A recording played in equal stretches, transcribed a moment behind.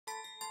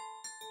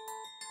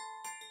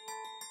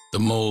The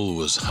mole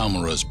was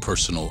Hamura's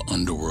personal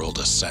underworld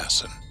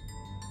assassin.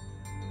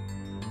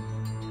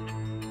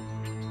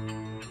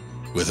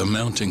 With a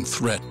mounting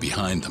threat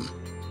behind them,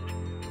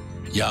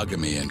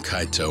 Yagami and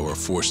Kaito were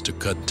forced to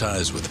cut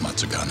ties with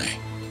Matsugane.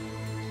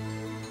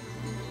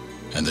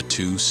 And the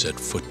two set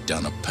foot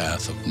down a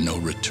path of no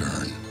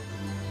return.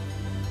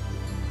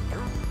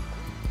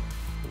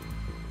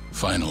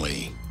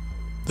 Finally,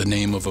 the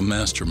name of a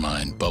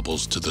mastermind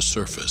bubbles to the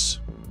surface.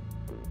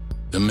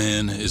 The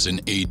man is an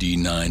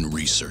AD9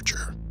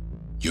 researcher,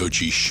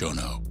 Yoji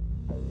Shono.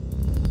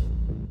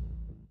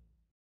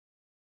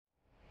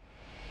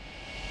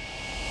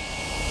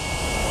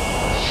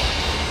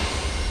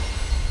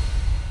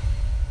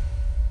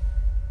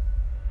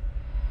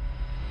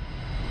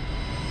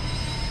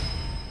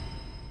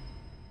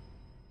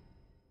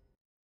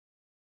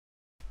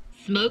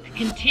 Smoke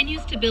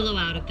continues to billow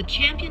out of the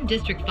Champion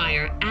District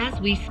fire as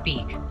we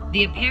speak.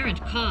 The apparent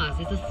cause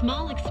is a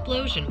small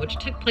explosion which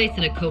took place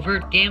in a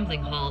covert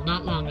gambling hall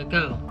not long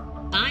ago.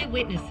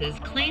 Eyewitnesses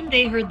claim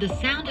they heard the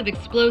sound of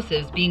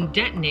explosives being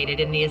detonated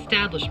in the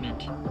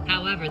establishment.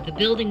 However, the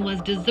building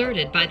was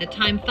deserted by the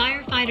time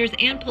firefighters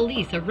and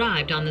police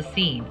arrived on the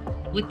scene.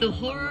 With the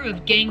horror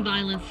of gang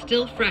violence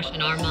still fresh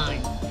in our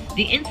minds,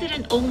 the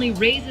incident only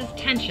raises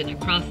tension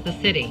across the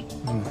city.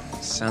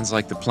 Sounds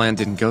like the plan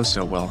didn't go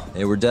so well.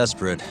 They were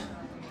desperate.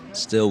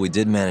 Still, we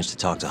did manage to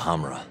talk to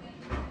Hamura.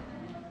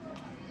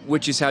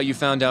 Which is how you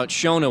found out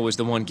Shono was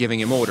the one giving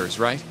him orders,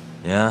 right?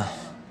 Yeah,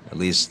 at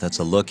least that's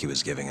a look he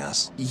was giving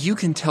us. You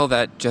can tell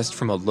that just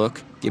from a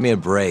look? Give me a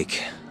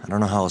break. I don't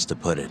know how else to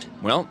put it.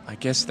 Well, I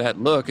guess that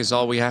look is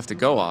all we have to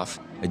go off.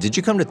 Did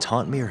you come to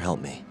taunt me or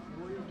help me?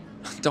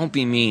 Don't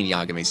be mean,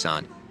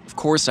 Yagami-san. Of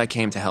course I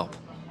came to help.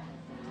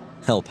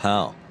 Help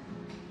how?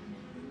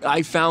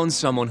 I found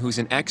someone who's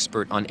an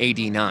expert on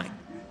AD9.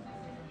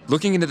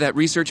 Looking into that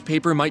research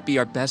paper might be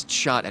our best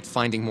shot at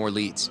finding more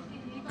leads.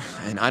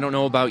 And I don't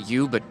know about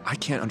you, but I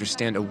can't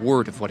understand a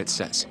word of what it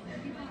says.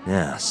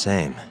 Yeah,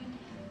 same.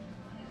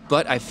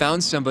 But I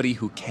found somebody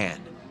who can.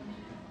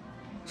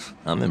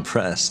 I'm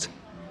impressed.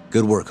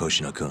 Good work,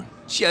 Hoshino-kun.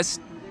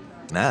 Just...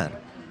 Man.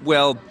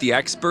 Well, the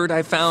expert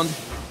I found...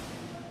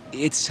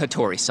 It's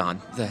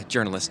Hattori-san, the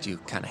journalist you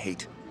kinda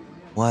hate.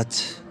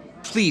 What?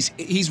 Please,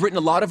 he's written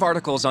a lot of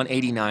articles on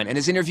AD9 and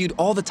has interviewed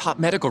all the top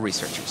medical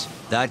researchers.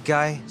 That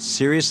guy?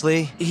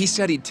 Seriously? He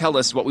said he'd tell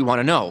us what we want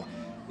to know,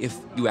 if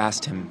you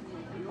asked him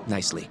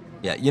nicely.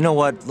 Yeah, you know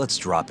what? Let's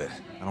drop it.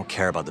 I don't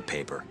care about the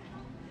paper.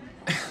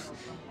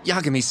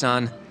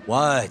 Yagami-san.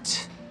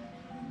 What?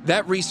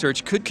 That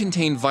research could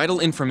contain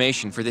vital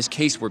information for this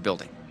case we're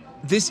building.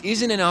 This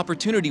isn't an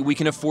opportunity we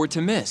can afford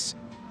to miss.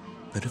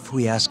 But if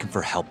we ask him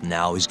for help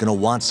now, he's gonna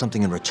want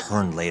something in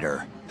return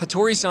later.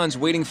 Hattori-san's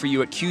waiting for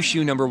you at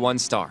Kyushu #1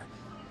 star.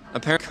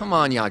 Apparently, come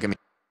on, Yagami.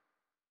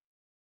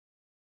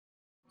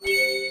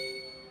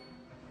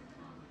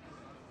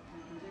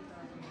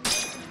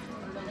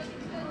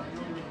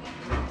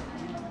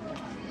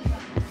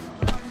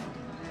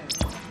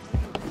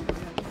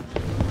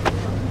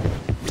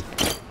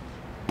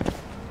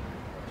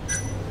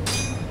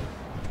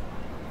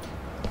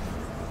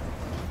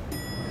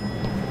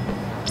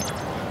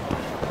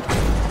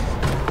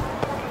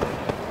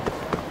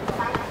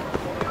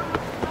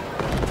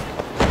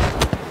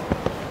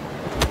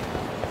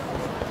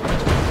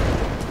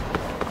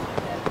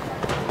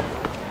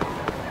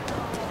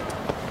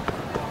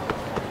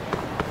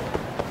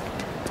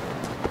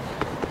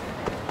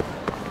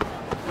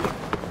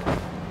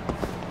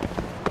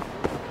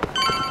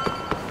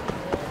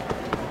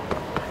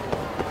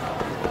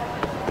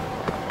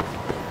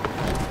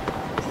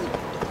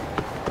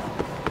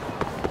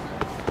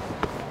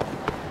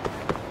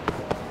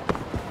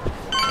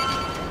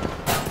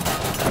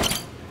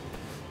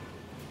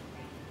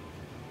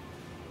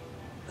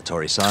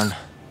 Hattori-san?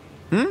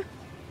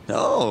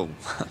 Oh,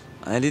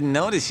 I didn't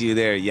notice you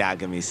there,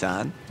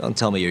 Yagami-san. Don't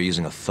tell me you're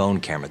using a phone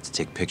camera to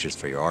take pictures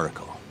for your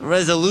article.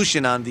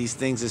 Resolution on these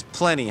things is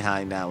plenty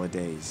high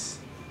nowadays.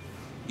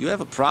 You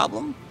have a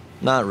problem?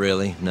 Not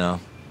really, no.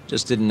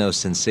 Just didn't know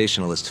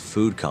sensationalist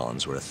food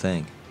columns were a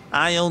thing.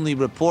 I only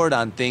report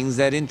on things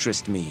that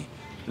interest me.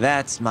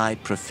 That's my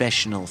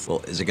professional...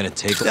 Well, is it gonna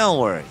take... Don't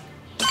worry.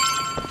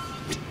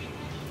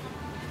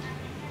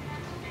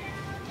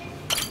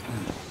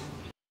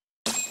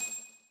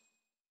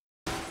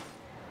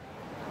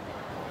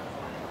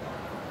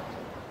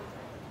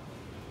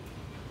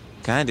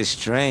 Kinda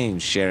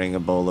strange sharing a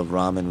bowl of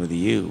ramen with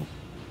you.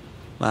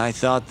 I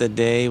thought the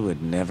day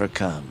would never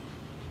come.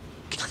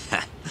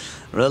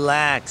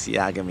 Relax,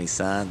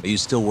 Yagami-san. Are you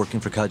still working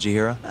for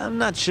Kajihira? I'm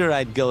not sure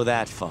I'd go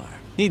that far.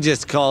 He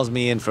just calls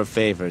me in for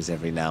favors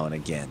every now and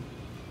again.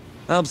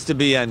 Helps to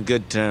be on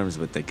good terms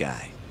with the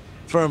guy.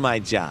 For my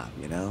job,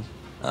 you know?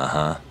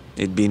 Uh-huh.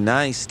 It'd be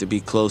nice to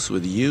be close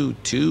with you,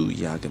 too,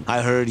 Yagami.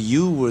 I heard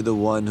you were the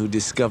one who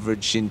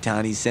discovered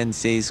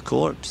Shintani-sensei's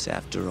corpse,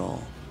 after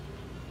all.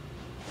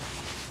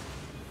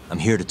 I'm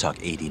here to talk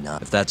 89.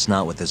 If that's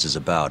not what this is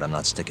about, I'm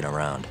not sticking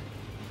around.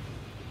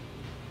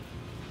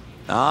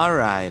 All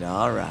right.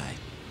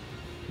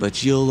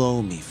 But you'll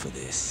owe me for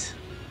this.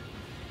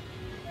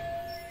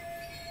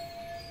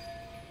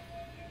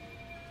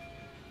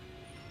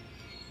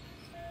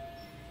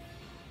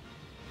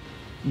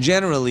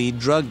 Generally,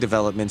 drug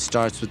development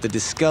starts with the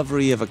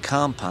discovery of a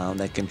compound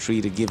that can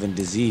treat a given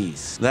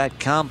disease. That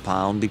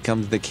compound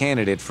becomes the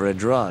candidate for a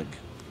drug.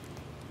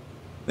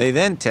 They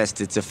then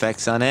test its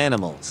effects on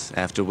animals,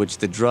 after which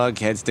the drug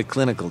heads to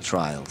clinical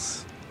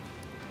trials.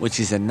 Which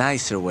is a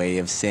nicer way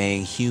of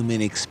saying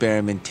human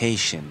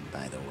experimentation,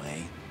 by the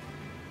way.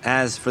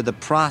 As for the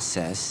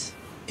process,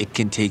 it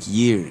can take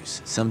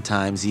years,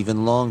 sometimes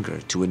even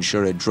longer, to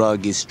ensure a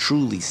drug is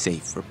truly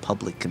safe for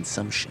public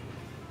consumption.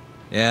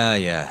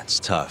 Yeah, it's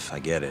tough, I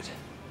get it.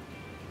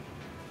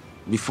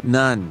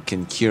 None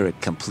can cure it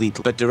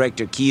completely, but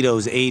Director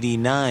Keto's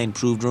 89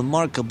 proved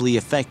remarkably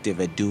effective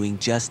at doing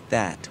just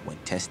that when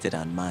tested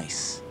on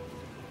mice.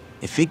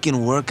 If it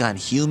can work on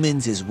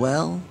humans as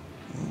well,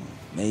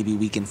 maybe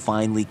we can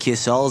finally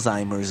kiss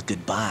Alzheimer's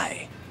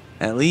goodbye.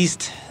 At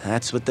least,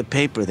 that's what the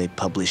paper they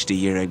published a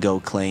year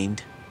ago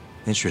claimed.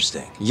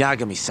 Interesting.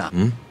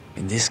 Yagami-san,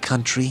 in this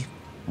country,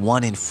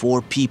 1 in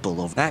 4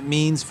 people over. That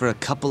means for a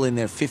couple in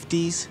their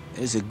 50s,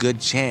 there's a good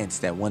chance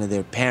that one of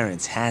their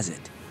parents has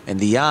it. And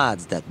the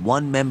odds that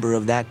one member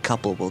of that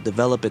couple will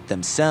develop it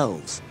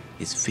themselves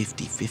is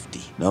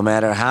 50-50. No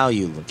matter how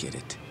you look at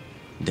it,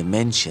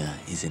 dementia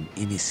is an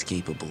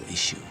inescapable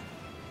issue.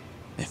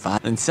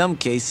 In some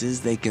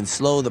cases, they can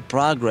slow the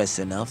progress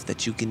enough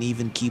that you can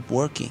even keep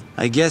working.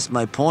 I guess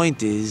my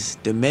point is,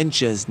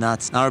 dementia is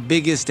not... Our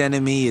biggest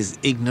enemy is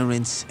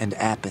ignorance and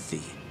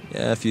apathy.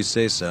 Yeah, if you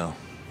say so.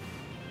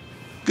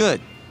 Good.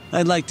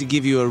 I'd like to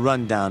give you a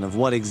rundown of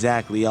what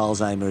exactly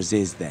Alzheimer's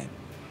is then.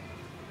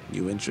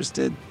 You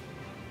interested?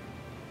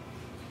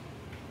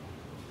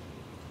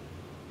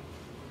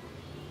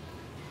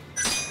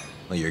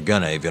 Well, you're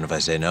gonna, even if I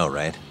say no,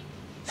 right?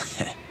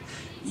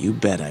 You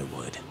bet I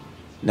would.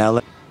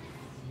 Now,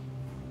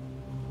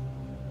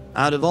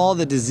 out of all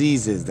the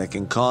diseases that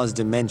can cause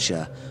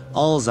dementia,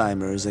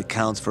 Alzheimer's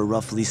accounts for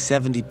roughly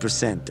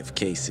 70% of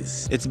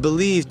cases. It's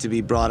believed to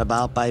be brought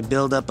about by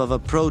buildup of a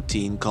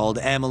protein called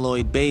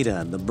amyloid beta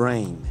in the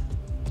brain.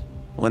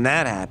 When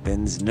that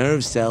happens,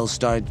 nerve cells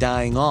start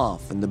dying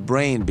off and the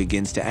brain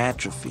begins to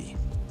atrophy.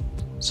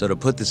 So to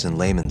put this in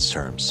layman's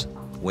terms,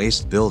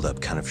 waste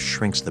buildup kind of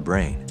shrinks the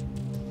brain.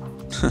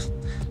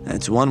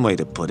 That's one way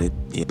to put it.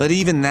 But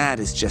even that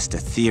is just a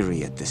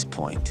theory at this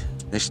point.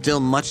 There's still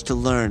much to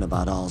learn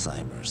about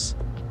Alzheimer's.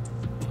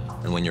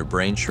 And when your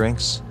brain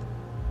shrinks?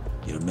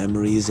 Your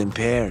memory is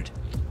impaired.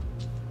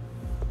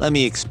 Let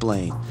me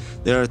explain.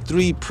 There are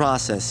 3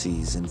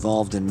 processes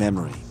involved in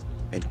memory: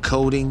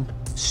 encoding,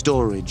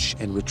 storage,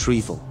 and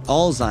retrieval.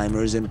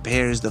 Alzheimer's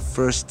impairs the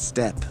first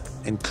step,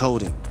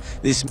 encoding.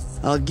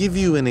 I'll give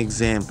you an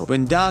example.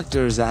 When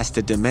doctors asked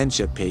a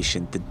dementia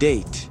patient the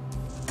date,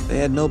 they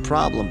had no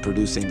problem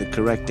producing the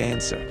correct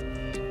answer.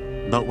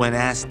 But when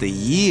asked the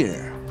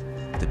year,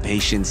 the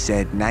patient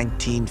said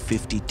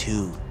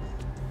 1952.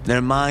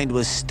 Their mind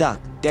was stuck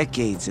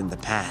decades in the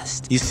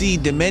past. You see,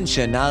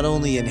 dementia not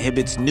only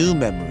inhibits new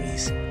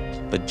memories,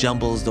 but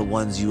jumbles the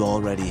ones you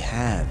already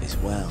have as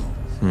well.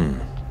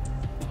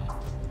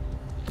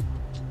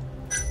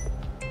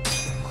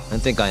 I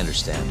think I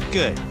understand.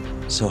 Good.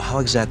 So how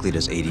exactly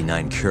does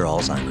 89 cure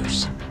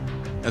Alzheimer's?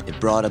 It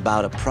brought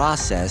about a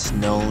process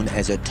known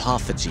as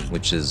autophagy.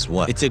 Which is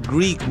what? It's a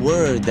Greek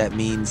word that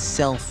means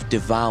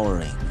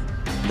self-devouring.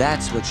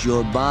 That's what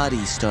your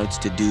body starts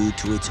to do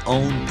to its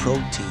own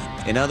protein.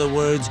 In other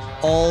words,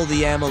 all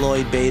the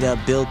amyloid beta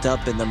built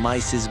up in the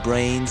mice's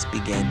brains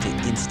began to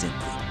instantly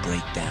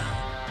break down.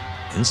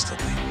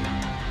 Instantly?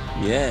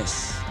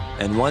 Yes,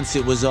 and once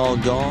it was all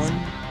gone,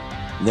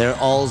 their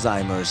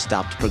Alzheimer's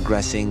stopped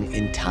progressing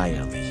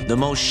entirely. The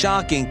most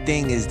shocking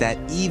thing is that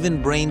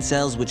even brain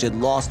cells which had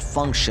lost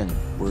function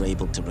were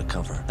able to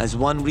recover. As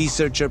one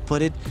researcher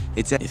put it,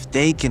 it's if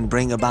they can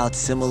bring about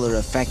similar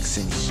effects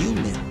in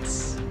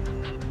humans.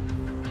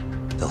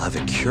 They'll have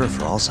a cure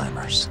for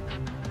Alzheimer's.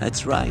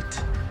 That's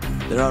right.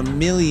 There are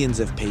millions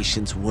of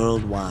patients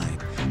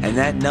worldwide, and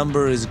that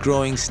number is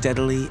growing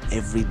steadily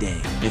every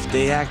day. If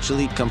they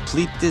actually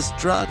complete this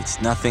drug,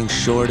 it's nothing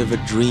short of a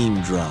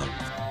dream drug.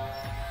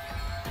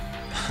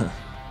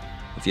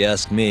 If you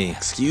ask me...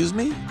 Excuse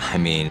me? I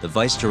mean, the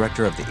vice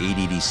director of the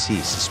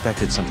ADDC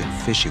suspected something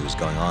fishy was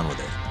going on with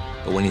it.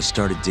 But when he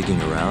started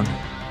digging around,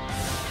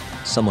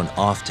 someone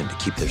offed him to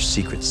keep their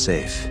secret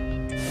safe.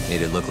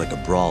 Made it look like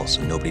a brawl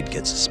so nobody'd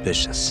get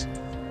suspicious.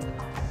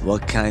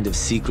 What kind of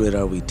secret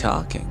are we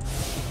talking?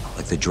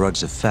 Like the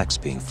drug's effects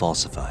being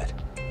falsified.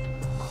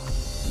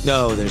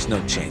 No, there's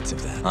no chance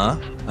of that. Huh?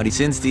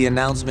 Since the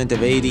announcement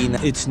of 89,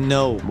 it's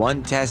no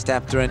one test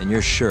after an... And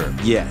you're sure?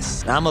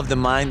 Yes. I'm of the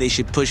mind they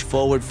should push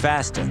forward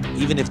faster,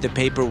 even if the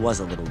paper was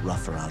a little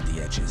rough around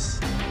the edges.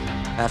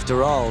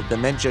 After all,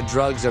 dementia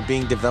drugs are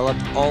being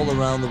developed all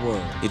around the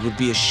world. It would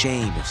be a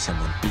shame if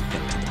someone beat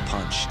them to the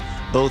punch.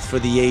 Both for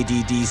the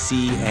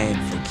ADDC and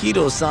for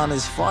Keto-san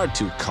is far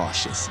too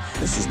cautious.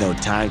 This is no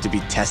time to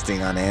be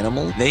testing on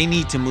animals. They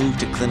need to move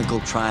to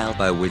clinical trial.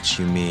 By which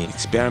you mean...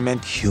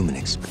 Experiment.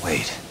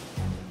 Wait.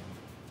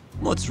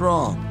 What's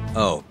wrong?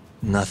 Oh,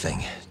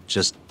 nothing.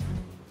 Just...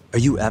 Are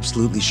you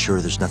absolutely sure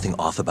there's nothing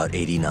off about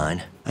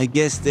 89? I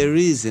guess there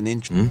is an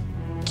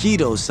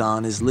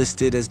Kido-san is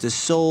listed as the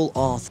sole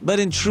author,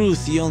 but in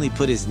truth, he only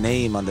put his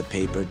name on the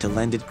paper to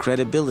lend it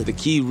credibility. The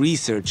key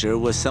researcher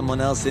was someone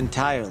else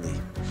entirely.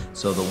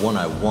 So the one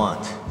I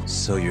want.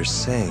 So you're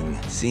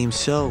saying... Seems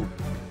so.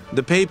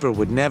 The paper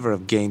would never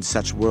have gained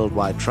such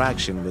worldwide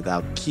traction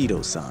without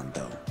Kido-san,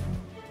 though.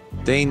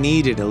 They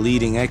needed a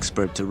leading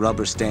expert to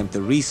rubber stamp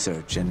the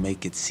research and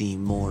make it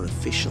seem more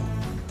official.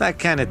 That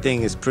kind of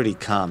thing is pretty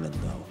common,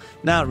 though.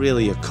 Not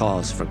really a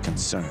cause for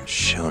concern.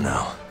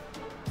 Shono,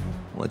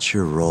 what's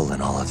your role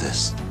in all of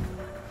this?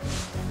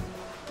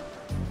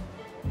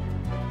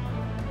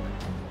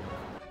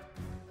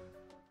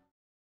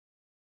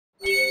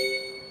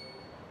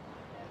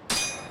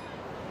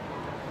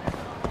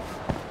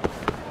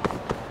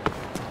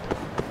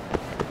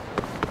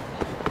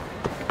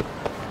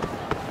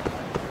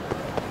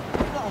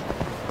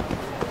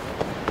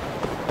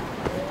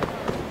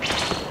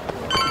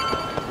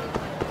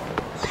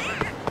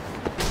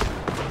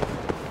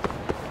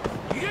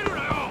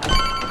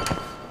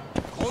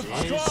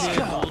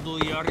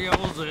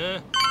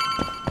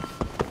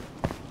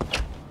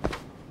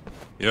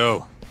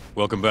 Yo,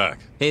 welcome back.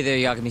 Hey there,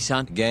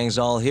 Yagami-san. Gang's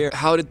all here.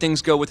 How did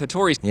things go with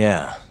Hattori?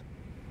 Yeah.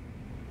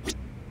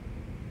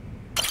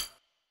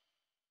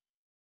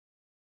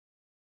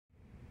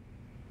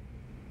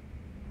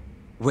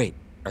 Wait,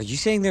 are you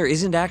saying there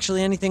isn't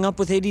actually anything up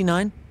with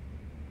 89?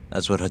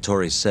 That's what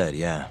Hattori said,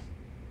 yeah.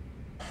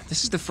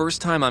 This is the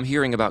first time I'm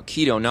hearing about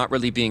Kido not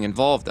really being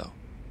involved, though.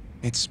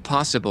 It's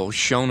possible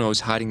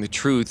Shono's hiding the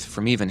truth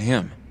from even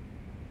him.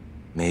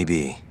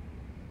 Maybe.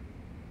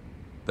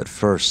 But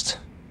first,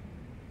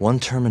 one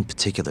term in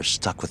particular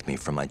stuck with me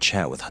from my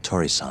chat with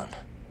Hattori-san.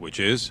 Which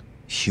is?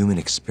 Human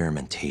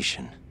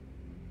experimentation.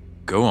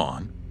 Go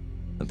on.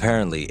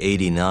 Apparently,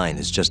 89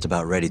 is just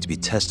about ready to be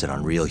tested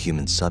on real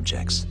human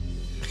subjects.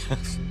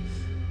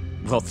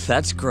 Well,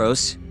 that's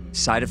gross.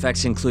 Side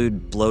effects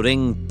include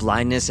bloating,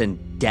 blindness,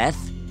 and death,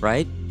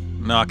 right?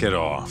 Knock it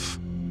off.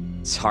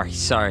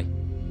 Sorry.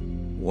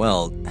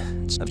 Well,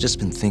 I've just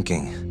been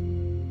thinking,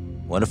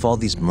 what if all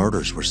these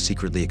murders were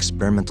secretly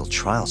experimental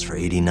trials for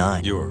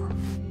 89? You're...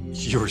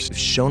 If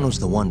Shono's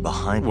the one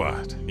behind...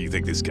 What? You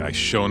think this guy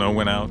Shono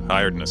went out,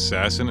 hired an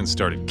assassin, and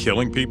started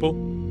killing people?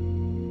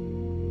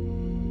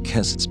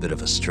 Guess it's a bit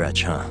of a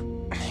stretch, huh?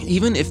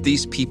 Even if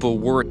these people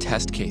were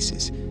test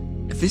cases,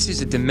 if this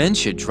is a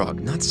dementia drug,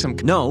 not some...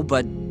 No,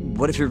 but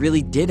what if it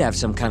really did have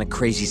some kind of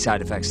crazy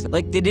side effects?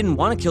 Like, they didn't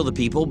want to kill the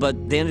people,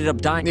 but they ended up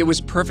dying. It was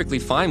perfectly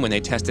fine when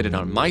they tested it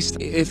on mice.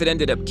 If it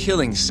ended up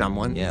killing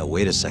someone... Yeah,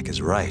 wait a sec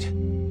is right.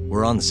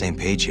 We're on the same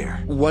page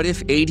here. What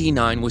if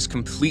 89 was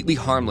completely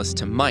harmless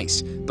to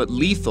mice, but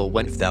lethal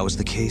when... If that was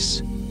the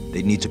case,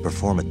 they'd need to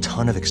perform a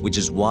ton of which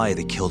is why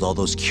they killed all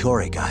those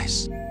Kyorei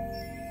guys.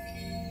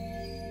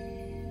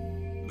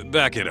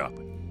 Back it up.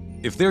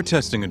 If they're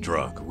testing a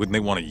drug, wouldn't they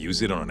want to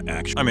use it on an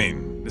action? I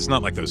mean, it's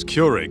not like those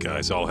Kyorei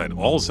guys all had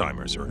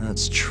Alzheimer's or...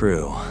 That's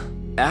true.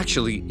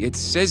 Actually, it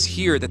says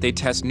here that they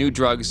test new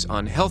drugs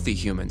on healthy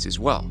humans as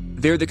well.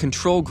 They're the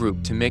control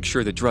group to make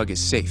sure the drug is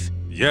safe.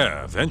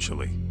 Yeah,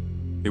 eventually.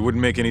 It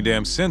wouldn't make any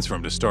damn sense for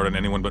him to start on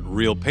anyone but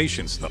real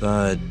patients, though.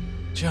 But...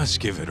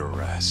 Just give it a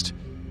rest.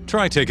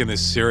 Try taking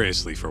this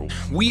seriously for...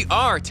 We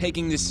are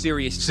taking this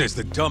seriously. Says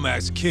the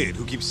dumbass kid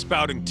who keeps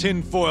spouting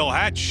tinfoil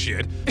hat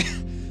shit.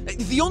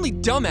 The only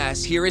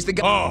dumbass here is the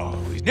guy... Oh,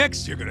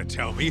 next you're gonna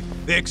tell me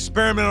they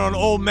experimented on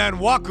old man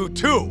Waku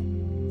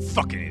too.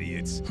 Fucking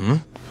idiots.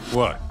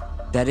 What?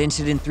 That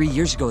incident 3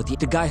 years ago with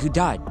the guy who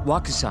died,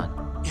 Waku-san.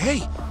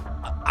 Hey,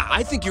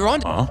 I think you're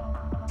on... Huh?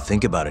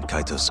 Think about it,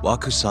 Kaitos.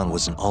 Waku-san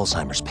was an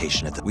Alzheimer's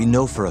patient at the... We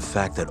know for a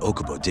fact that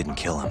Okubo didn't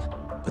kill him,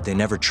 but they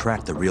never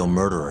tracked the real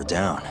murderer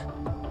down.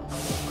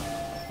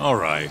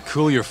 Alright,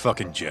 cool your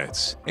fucking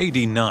jets.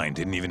 AD9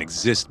 didn't even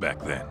exist back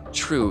then.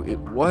 True, it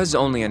was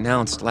only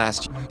announced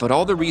last year, but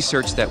all the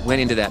research that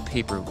went into that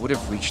paper would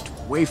have reached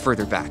way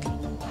further back.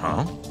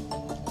 Huh?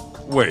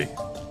 Wait,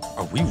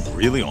 are we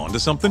really onto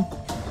something?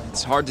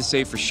 It's hard to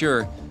say for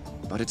sure,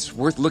 but it's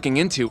worth looking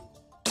into.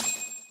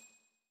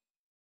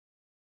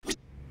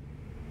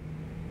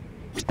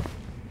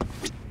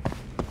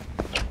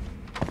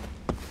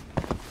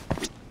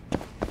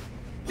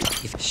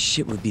 If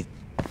shit would be...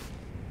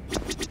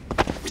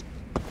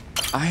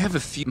 I have a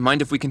few...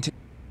 Mind if we continue?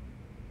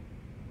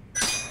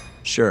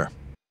 Sure.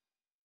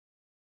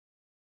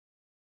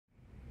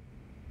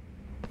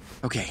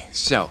 Okay,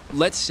 so,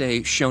 let's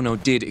say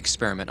Shono did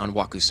experiment on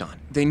Waku-san.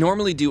 They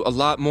normally do a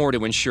lot more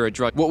to ensure a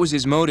drug. What was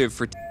his motive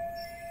for...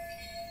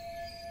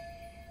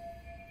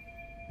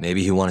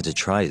 Maybe he wanted to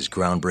try his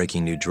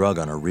groundbreaking new drug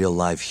on a real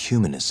live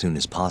human as soon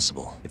as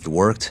possible. If it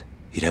worked,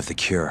 he'd have the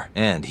cure.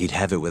 And he'd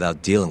have it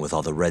without dealing with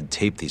all the red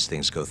tape these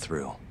things go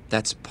through.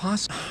 That's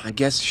possible. I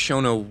guess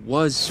Shono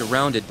was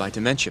surrounded by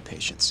dementia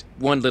patients.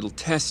 One little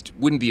test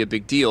wouldn't be a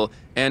big deal,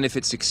 and if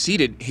it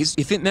succeeded,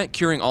 if it meant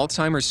curing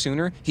Alzheimer's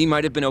sooner, he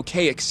might have been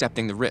okay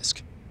accepting the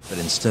risk. But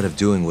instead of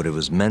doing what it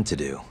was meant to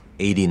do,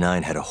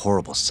 89 had a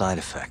horrible side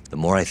effect. The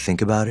more I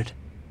think about it,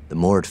 the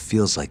more it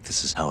feels like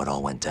this is how it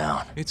all went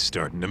down. It's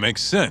starting to make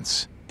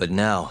sense. But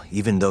now,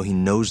 even though he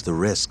knows the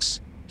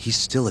risks, he's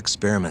still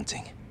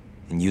experimenting.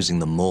 and using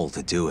the mole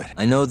to do it.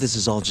 I know this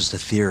is all just a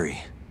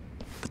theory,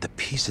 but the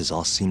pieces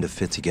all seem to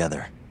fit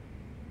together.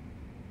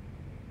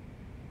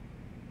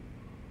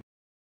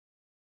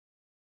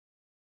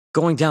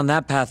 Going down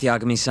that path,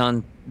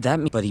 Yagami-san,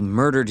 but he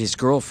murdered his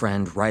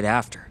girlfriend right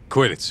after.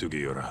 Quit it,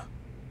 Sugiura.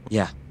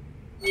 Yeah.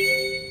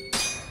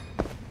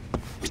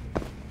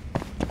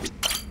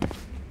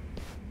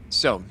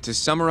 So, to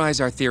summarize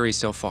our theory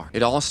so far,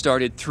 it all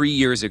started 3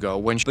 years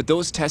ago but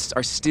those tests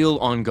are still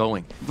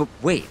ongoing. But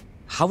wait,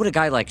 how would a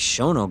guy like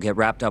Shono get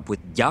wrapped up with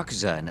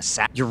Yakuza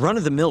and Your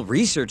run-of-the-mill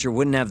researcher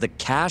wouldn't have the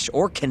cash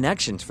or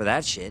connections for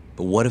that shit.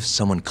 But what if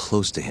someone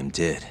close to him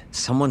did?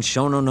 Someone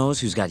Shono knows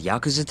who's got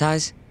Yakuza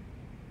ties?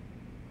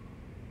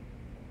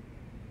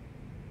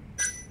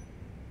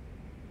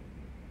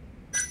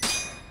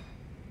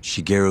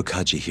 Shigeru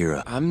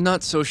Kajihira. I'm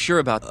not so sure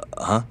about...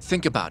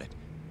 Think about it.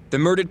 The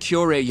murdered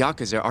Kyorei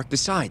Yakuza are...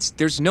 Besides,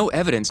 there's no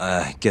evidence...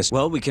 guess...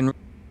 Well, we can...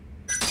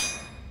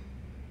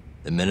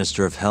 The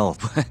Minister of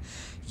Health.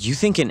 You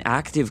think an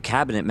active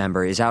cabinet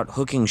member is out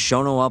hooking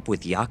Shono up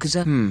with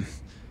Yakuza?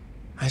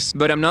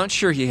 But I'm not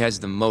sure he has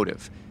the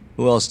motive.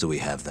 Who else do we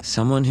have then?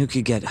 Someone who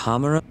could get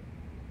Hamura?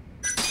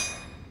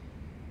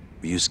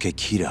 Ryusuke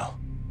Kido,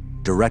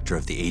 director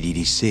of the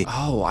ADDC.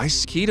 Oh,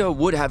 Kido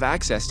would have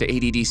access to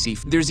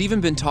ADDC. There's even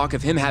been talk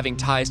of him having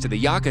ties to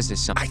the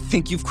Yakuza. I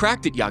think you've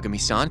cracked it,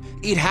 Yagami-san.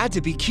 It had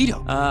to be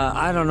Kido.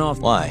 I don't know if...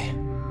 Why?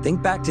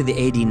 Think back to the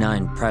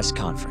 '89 press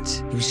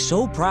conference. He was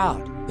so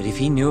proud. But if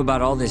he knew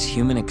about all this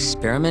human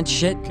experiment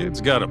shit...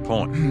 Kid's got a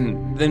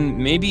point. Then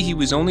maybe he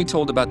was only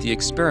told about the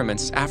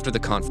experiments after the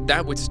conference.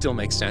 That would still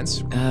make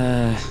sense.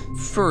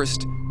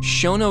 First,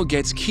 Shono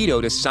gets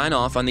Kido to sign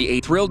off on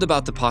the thrilled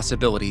about the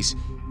possibilities.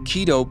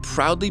 Kido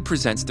proudly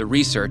presents the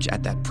research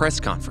at that press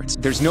conference.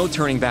 There's no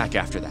turning back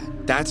after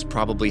that. That's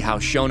probably how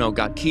Shono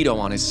got Kido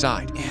on his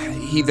side.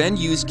 He then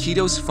used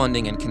Kido's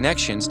funding and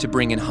connections to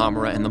bring in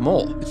Hamura and the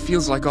Mole. It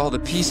feels like all the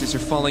pieces are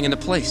falling into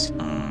place.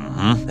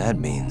 That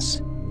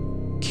means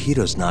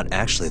Kido's not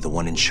actually the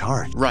one in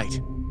charge. Right.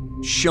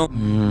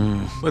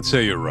 Let's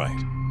say you're right.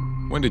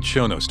 When did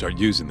Shono start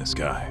using this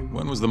guy?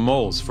 When was the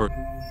Mole's first...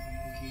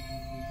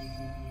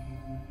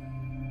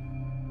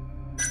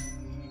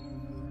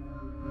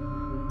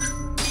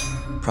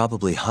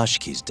 Probably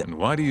Hashki's death. And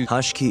why do you...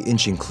 Hashki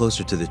inching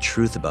closer to the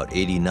truth about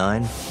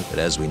 89, but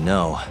as we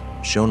know,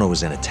 Shono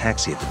was in a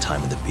taxi at the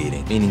time of the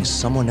beating, meaning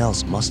someone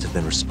else must have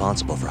been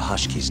responsible for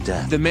Hashki's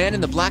death. The man in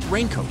the black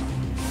raincoat.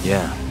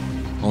 Yeah.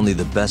 Only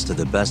the best of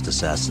the best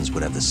assassins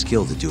would have the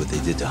skill to do what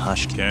they did to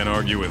Hashki. Can't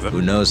argue with it.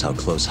 Who knows how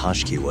close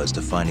Hashki was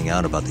to finding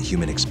out about the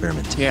human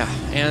experiment. Yeah,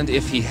 and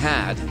if he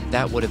had,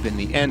 that would have been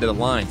the end of the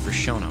line for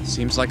Shono.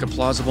 Seems like a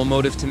plausible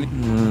motive to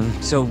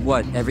me. So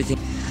what, everything...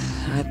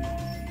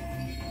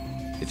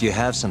 If you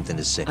have something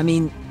to say... I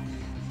mean,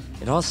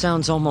 it all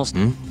sounds almost...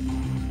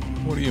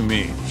 What do you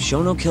mean? If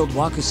Shono killed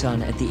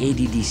Wakusan at the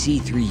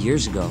ADDC 3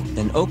 years ago,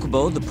 then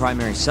Okubo, the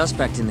primary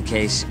suspect in the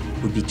case,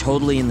 would be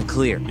totally in the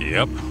clear.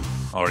 Yep.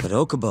 But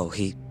Okubo,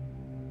 he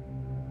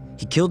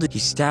killed it. He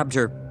stabbed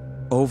her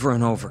over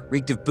and over.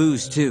 Reeked of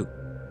booze, too.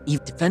 You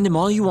defend him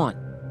all you want.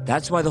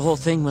 That's why the whole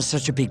thing was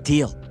such a big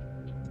deal.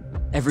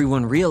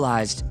 Everyone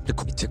realized it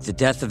took the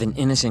death of an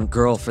innocent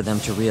girl for them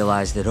to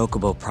realize that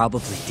Okubo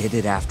probably did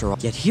it after all.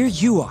 Yet here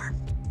you are,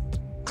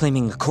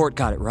 claiming the court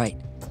got it right.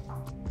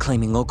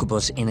 Claiming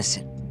Okubo's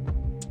innocent.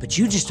 But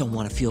you just don't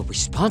want to feel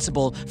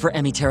responsible for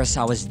Emi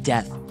Terasawa's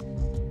death.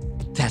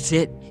 That's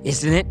it,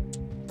 isn't it?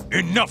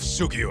 Enough,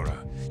 Sugiura!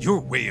 You're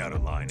way out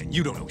of line, and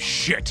you don't know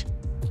shit!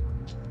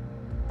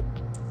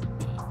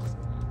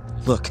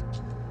 Look,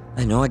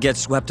 I know I get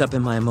swept up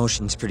in my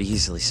emotions pretty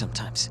easily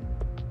sometimes.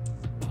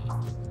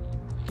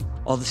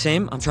 All the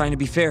same, I'm trying to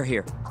be fair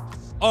here.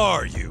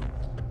 Are you?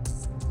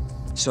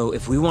 So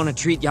if we want to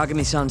treat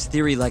Yagami-san's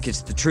theory like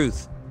it's the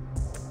truth,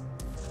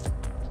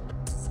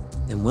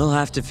 then we'll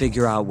have to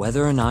figure out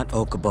whether or not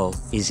Okubo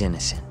is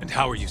innocent. And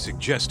how are you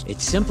suggesting?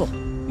 It's simple.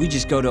 We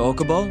just go to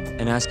Okubo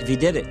and ask if he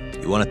did it.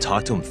 You want to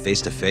talk to him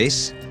face to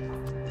face?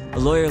 A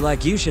lawyer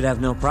like you should have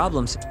no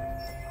problems.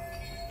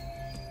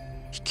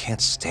 He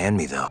can't stand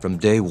me, though. From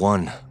day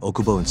one,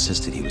 Okubo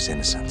insisted he was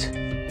innocent.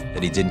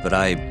 That he didn't, but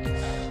I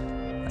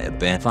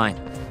abandoned. Fine.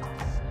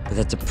 But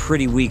that's a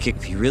pretty weak...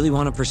 If you really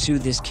want to pursue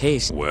this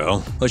case...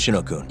 Well...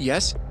 Hoshino-kun.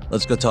 Yes?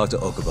 Let's go talk to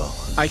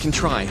Okubo. I can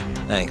try.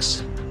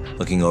 Thanks.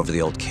 Looking over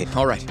the old case.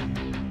 All right.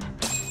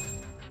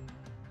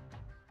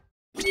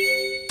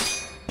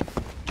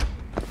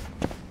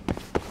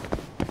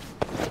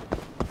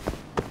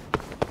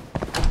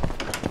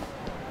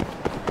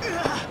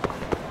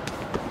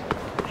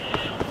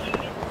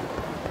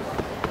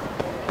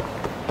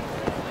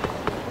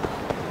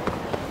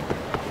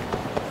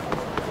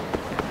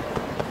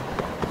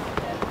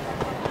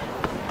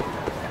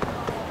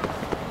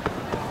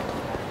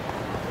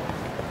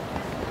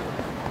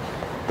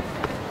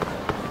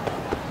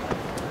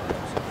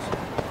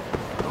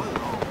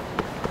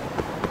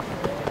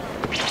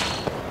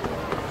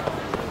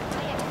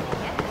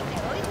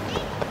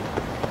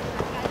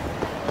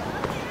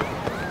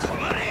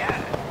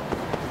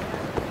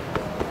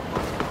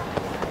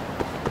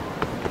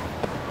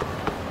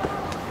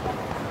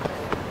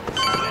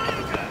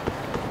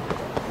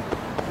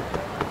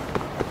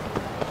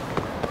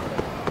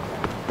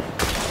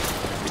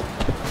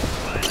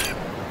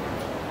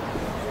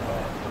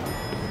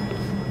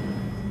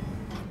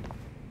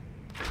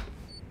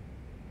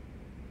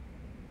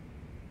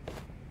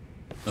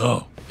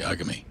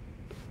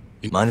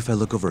 Mind if I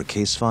look over a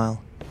case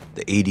file?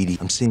 The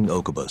ADD... I'm seeing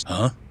Okubo's.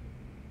 Huh?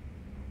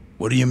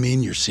 What do you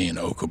mean you're seeing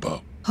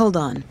Okubo? Hold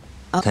on.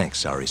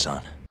 Thanks,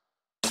 Ari-san.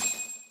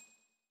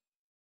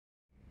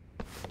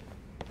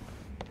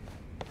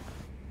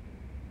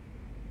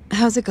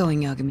 How's it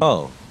going, Yagami?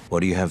 Oh, what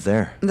do you have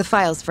there? The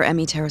files for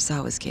Emi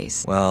Terasawa's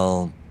case.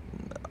 Well,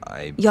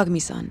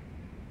 Yagami-san,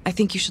 I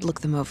think you should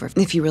look them over.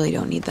 If you really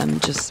don't need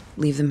them, just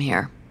leave them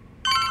here.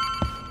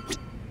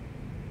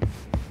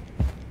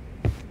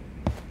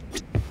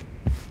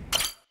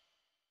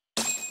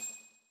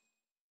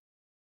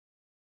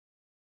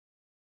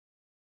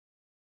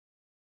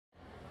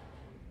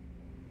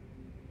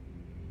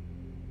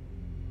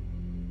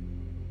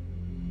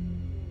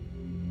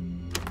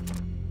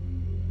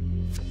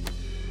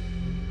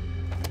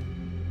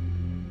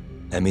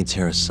 Emi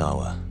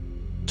Terasawa,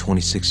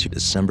 26 years,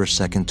 December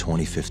 2nd,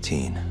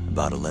 2015,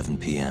 about 11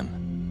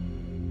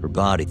 p.m. Her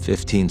body,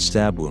 15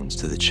 stab wounds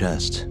to the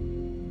chest,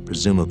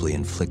 presumably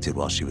inflicted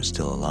while she was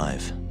still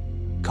alive.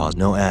 Caused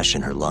no ash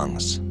in her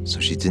lungs,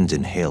 so she didn't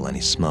inhale any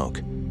smoke.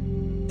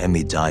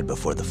 Emi died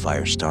before the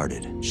fire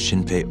started.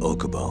 Shinpei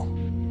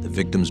Okubo, the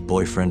victim's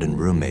boyfriend and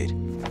roommate,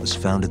 was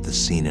found at the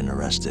scene and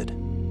arrested.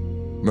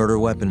 Murder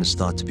weapon is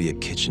thought to be a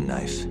kitchen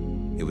knife.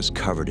 It was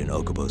covered in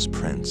Okubo's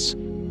prints.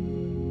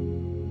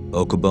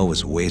 Okubo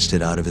was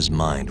wasted out of his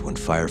mind when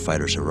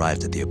firefighters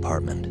arrived at the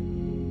apartment.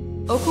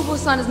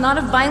 Okubo-san is not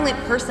a violent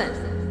person.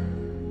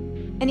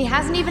 And he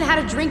hasn't even had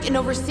a drink in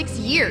over 6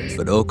 years.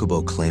 But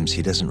Okubo claims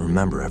he doesn't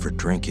remember ever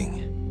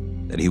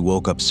drinking. That he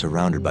woke up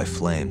surrounded by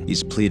flame.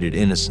 He's pleaded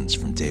innocence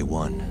from day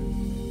one.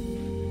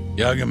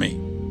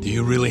 Yagami, do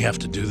you really have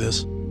to do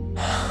this?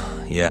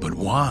 Yeah. But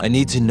why? I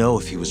need to know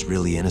if he was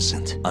really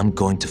innocent. I'm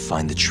going to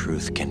find the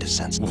truth,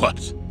 Kenta-sensei.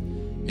 What?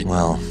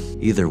 Well,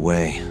 either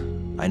way,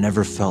 I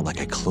never felt like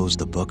I closed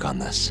the book on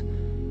this.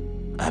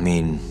 I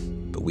mean,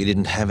 but we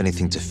didn't have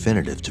anything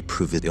definitive to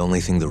prove it. The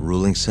only thing the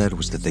ruling said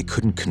was that they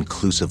couldn't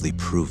conclusively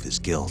prove his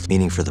guilt.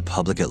 Meaning for the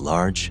public at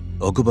large,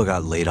 Okubo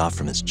got laid off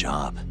from his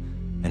job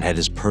and had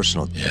his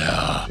personal...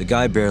 Yeah. The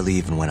guy barely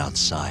even went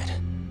outside.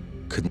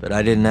 But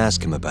I didn't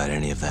ask him about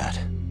any of that.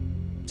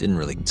 Didn't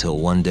really until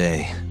one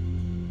day,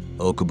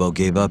 Okubo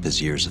gave up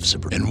his years of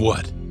sobriety. And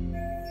what?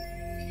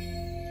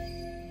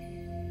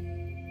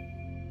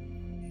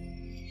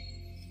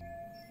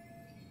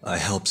 I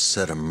helped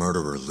set a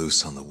murderer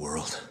loose on the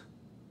world.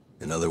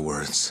 In other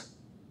words,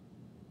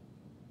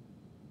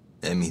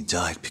 Emi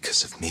died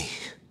because of me.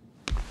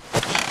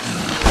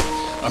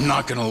 I'm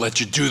not gonna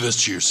let you do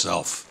this to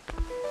yourself.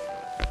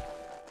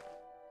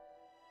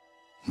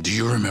 Do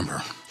you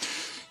remember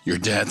your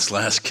dad's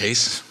last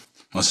case?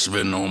 Must have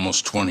been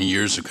almost 20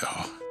 years ago.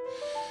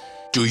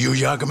 Do you,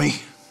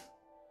 Yagami?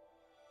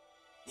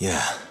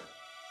 Yeah.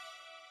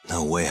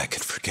 No way I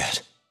could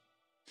forget.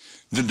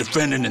 The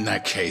defendant in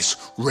that case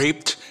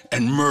raped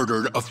and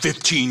murdered a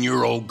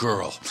 15-year-old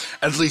girl.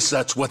 At least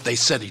that's what they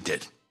said he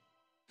did.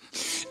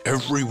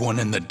 Everyone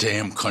in the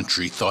damn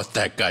country thought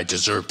that guy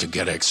deserved to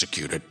get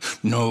executed.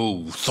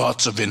 No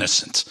thoughts of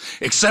innocence,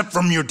 except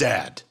from your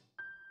dad.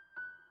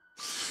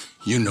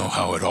 You know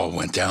how it all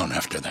went down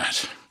after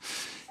that.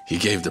 He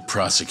gave the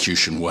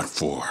prosecution what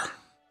for.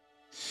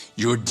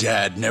 Your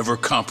dad never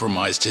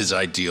compromised his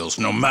ideals,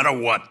 no matter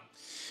what.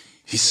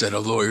 He said a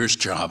lawyer's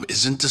job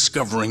isn't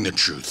discovering the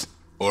truth,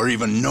 or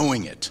even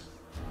knowing it.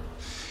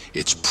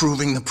 It's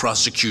proving the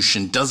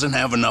prosecution doesn't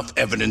have enough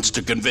evidence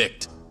to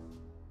convict.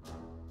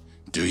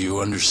 Do you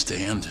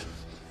understand?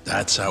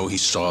 That's how he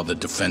saw the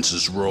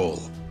defense's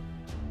role.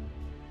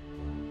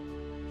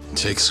 It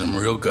takes some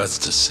real guts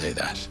to say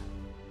that.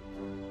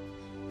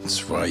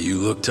 That's why you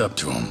looked up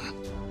to him.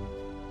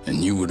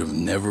 And you would have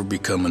never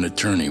become an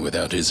attorney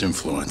without his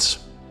influence.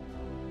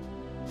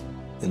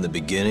 In the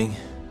beginning,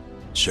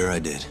 sure I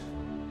did.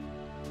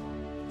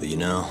 But you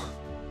know,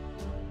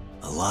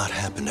 a lot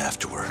happened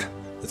afterward,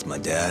 with my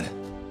dad,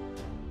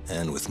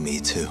 and with me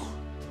too.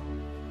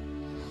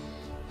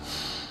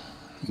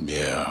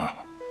 Yeah.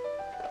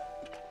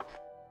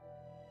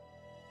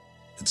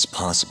 It's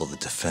possible the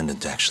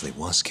defendant actually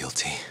was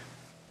guilty.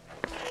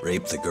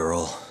 Raped the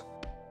girl,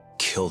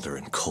 killed her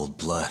in cold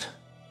blood.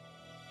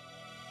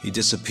 He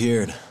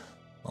disappeared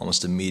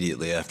almost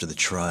immediately after the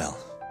trial.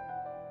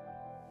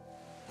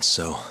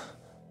 So,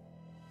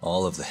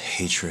 all of the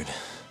hatred,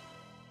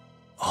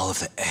 all of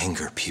the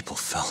anger people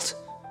felt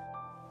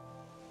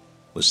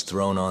was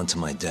thrown onto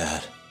my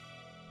dad.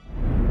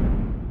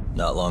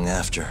 Not long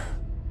after,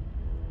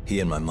 he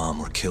and my mom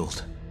were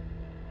killed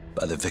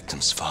by the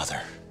victim's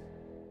father.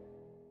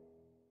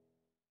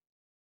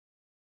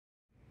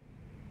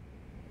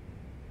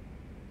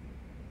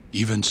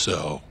 Even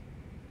so,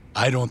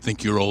 I don't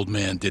think your old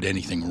man did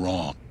anything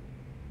wrong.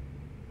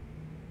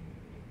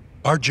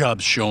 Our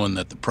job's showing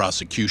that the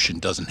prosecution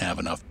doesn't have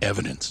enough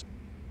evidence,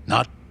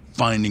 not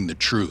finding the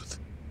truth.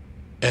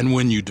 And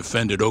when you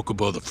defended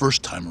Okubo the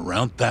first time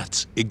around,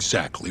 that's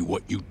exactly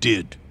what you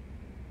did.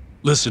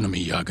 Listen to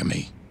me,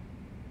 Yagami.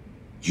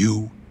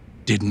 You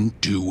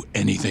didn't do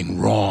anything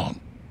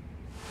wrong.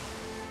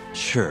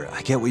 Sure,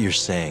 I get what you're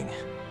saying.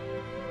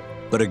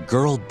 But a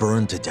girl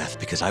burned to death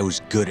because I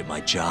was good at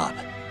my job.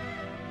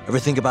 Ever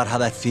think about how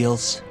that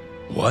feels?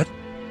 What?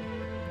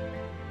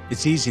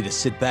 It's easy to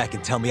sit back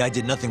and tell me I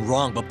did nothing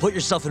wrong, but put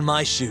yourself in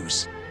my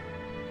shoes.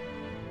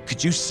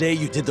 Could you say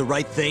you did the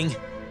right thing?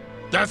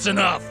 That's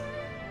enough!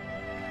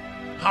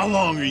 How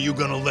long are you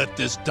gonna let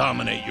this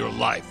dominate your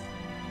life?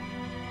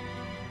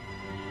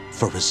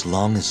 For as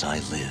long as I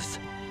live.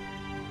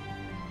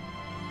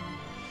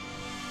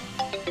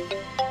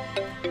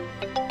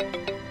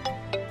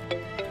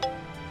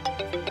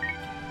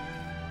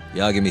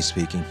 Yagami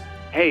speaking.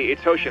 Hey,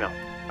 it's Hoshino.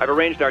 I've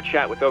arranged our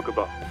chat with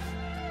Okubo.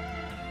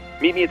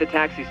 Meet me at the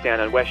taxi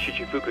stand on West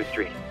Shichifuku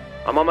Street.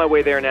 I'm on my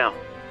way there now.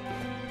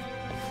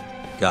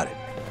 Got it.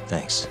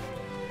 Thanks.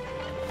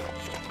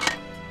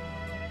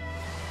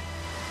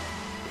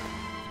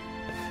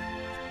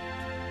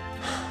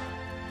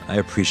 I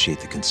appreciate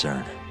the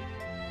concern.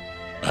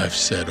 I've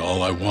said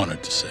all I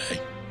wanted to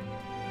say.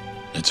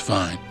 It's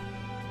fine.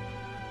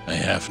 I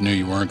half knew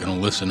you weren't gonna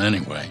listen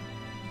anyway.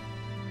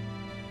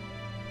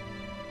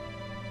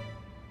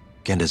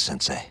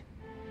 Genda-sensei.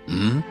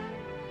 Hmm?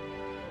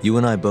 You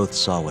and I both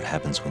saw what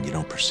happens when you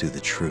don't pursue the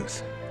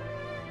truth.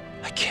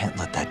 I can't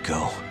let that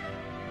go.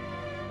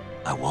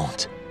 I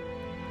won't.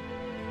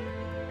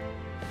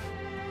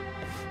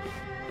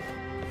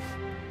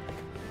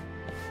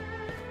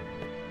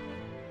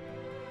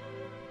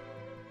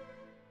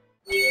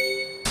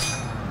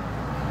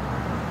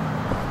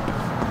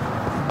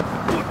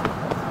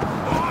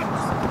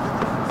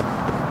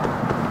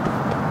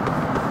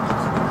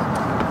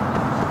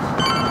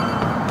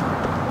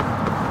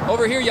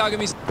 Over here,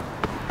 Yagami.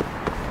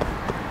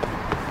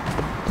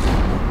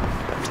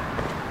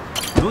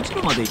 どち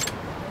らまで行く？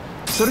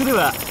それで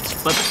は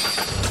出発。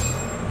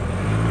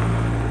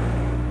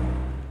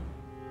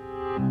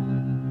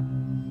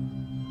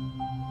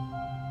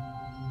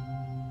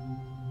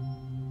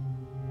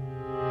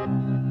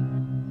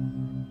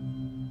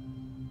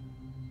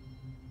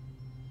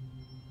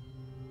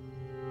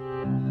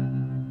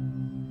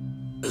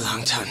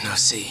Long time no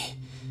see,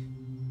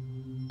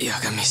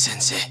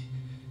 Yagami-sensei.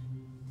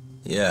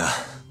 Yeah.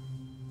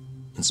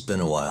 It's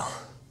been a while.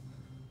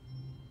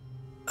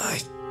 I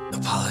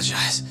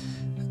apologize.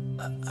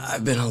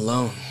 I've been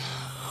alone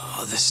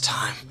all this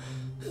time.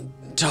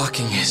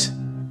 Talking is...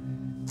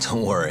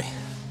 Don't worry.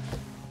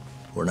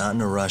 We're not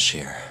in a rush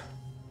here.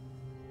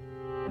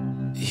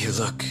 You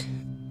look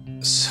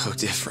so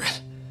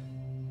different.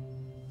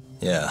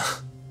 Yeah.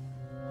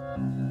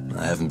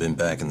 I haven't been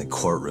back in the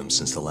courtroom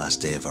since the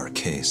last day of our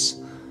case.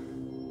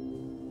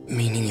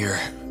 Meaning you're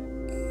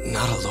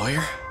not a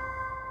lawyer?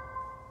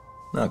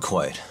 Not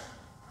quite.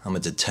 I'm a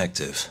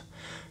detective.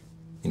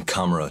 In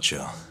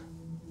Kamurocho.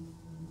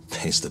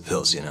 Pays the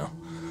bills, you know.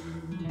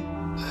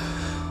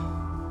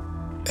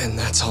 And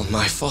that's all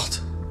my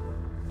fault?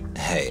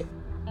 Hey.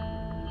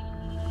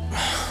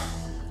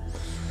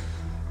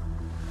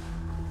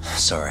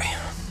 Sorry.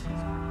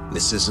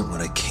 This isn't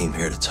what I came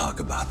here to talk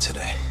about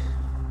today.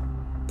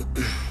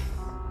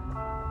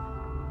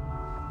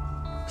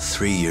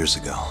 3 years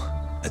ago,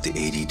 at the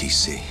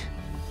ADDC.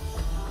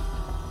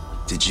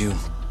 Did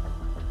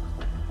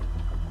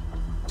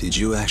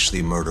you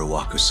actually murder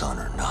Waku-san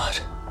or not?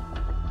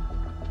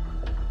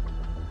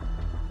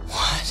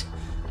 What?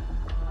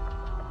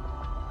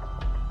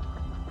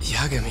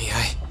 Yagami,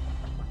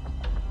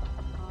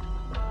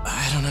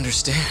 I don't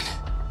understand.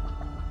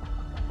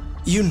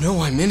 You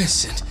know I'm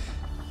innocent.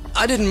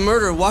 I didn't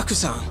murder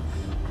Waku-san.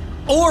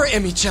 Or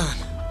Emi-chan.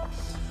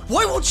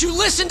 Why won't you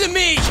listen to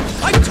me?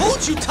 I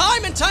told you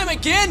time and time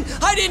again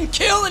I didn't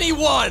kill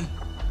anyone!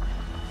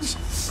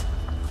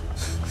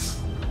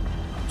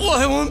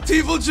 Why won't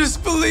people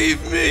just believe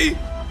me?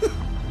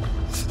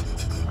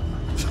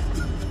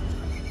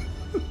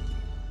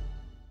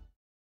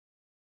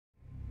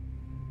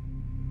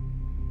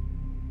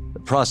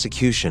 The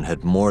prosecution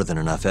had more than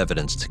enough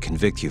evidence to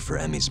convict you for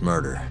Emi's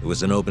murder. It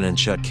was an open and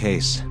shut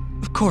case.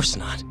 Of course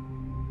not.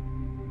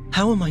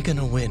 How am I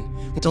gonna win?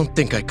 Don't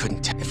think I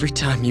couldn't tell. Every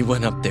time you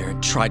went up there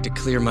and tried to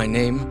clear my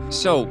name.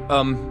 So,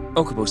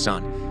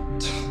 Okubo-san.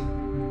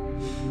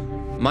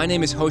 My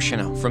name is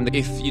Hoshino from the...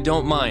 If you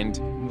don't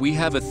mind, we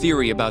have a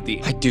theory about the...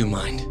 I do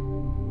mind.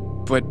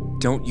 But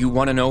don't you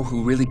want to know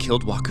who really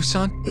killed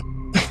Waku-san?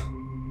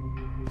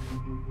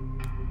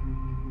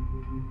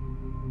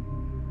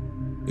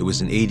 It was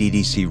an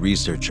ADDC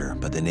researcher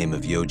by the name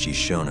of Yoji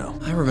Shono.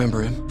 I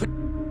remember him, but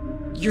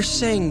you're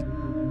saying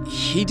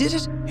he did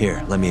it?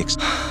 Here, let me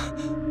explain.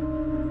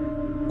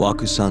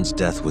 Waku-san's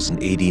death was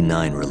an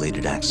 89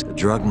 related accident.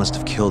 The drug must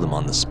have killed him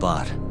on the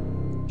spot.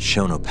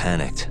 Shono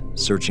panicked,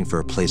 searching for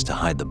a place to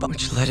hide the body.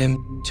 Which led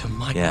him to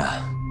my...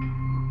 Yeah.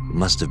 It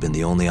must have been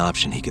the only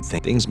option he could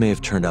think. Things may have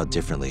turned out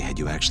differently had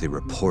you actually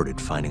reported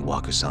finding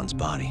Waku-san's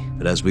body.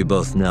 But as we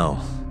both know...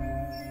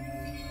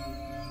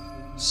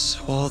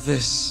 So all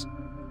this...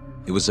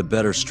 It was a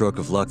better stroke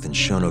of luck than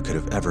Shono could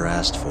have ever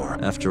asked for.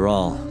 After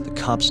all, the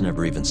cops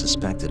never even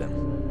suspected him.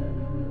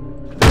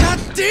 God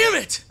damn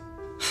it!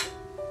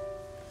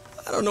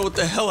 I don't know what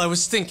the hell I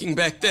was thinking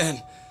back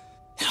then.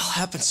 It all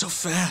happened so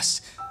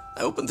fast.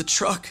 I opened the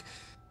truck.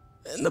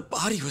 and the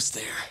body was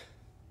there.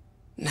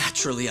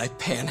 Naturally, I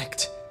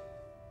panicked.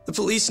 The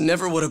police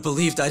never would have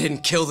believed I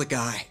didn't kill the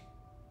guy.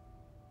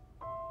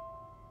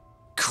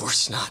 Of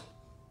course not.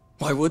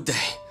 Why would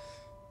they?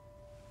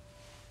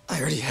 I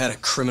already had a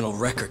criminal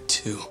record,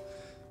 too.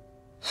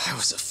 I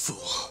was a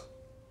fool.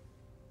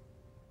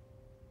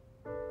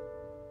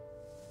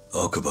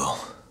 Okubo.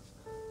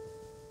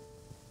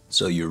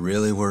 So you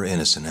really were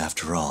innocent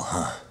after all,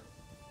 huh?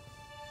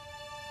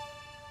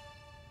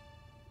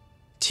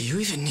 Do you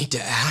even need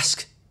to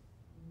ask?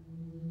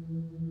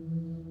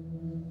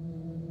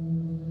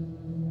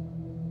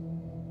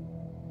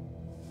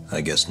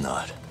 I guess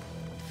not.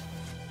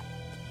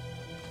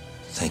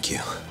 Thank you.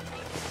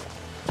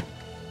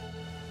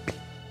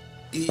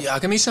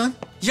 Yagami-san?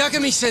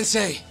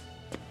 Yagami-sensei!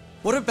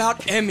 What about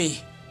Emi?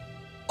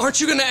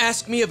 Aren't you gonna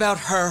ask me about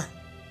her?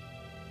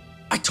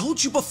 I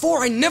told you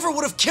before I never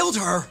would have killed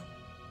her!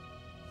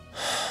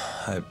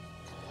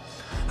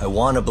 I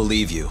want to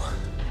believe you.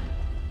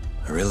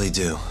 I really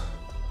do.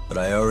 But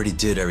I already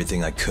did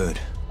everything I could.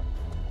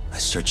 I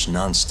searched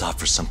non-stop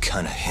for some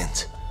kind of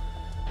hint.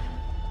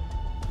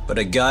 But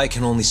a guy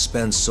can only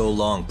spend so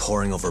long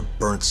poring over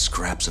burnt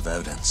scraps of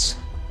evidence.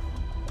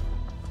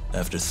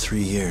 After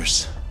 3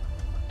 years,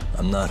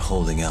 I'm not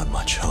holding out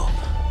much hope.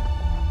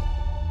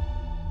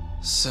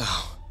 So,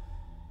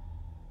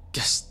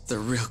 guess the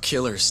real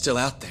killer is still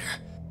out there.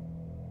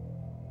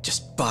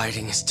 Just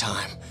biding his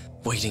time,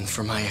 waiting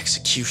for my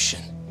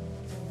execution.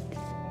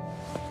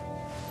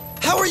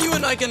 How are you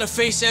and I gonna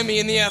face Emi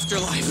in the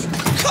afterlife?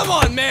 Come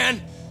on,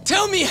 man!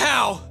 Tell me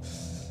how!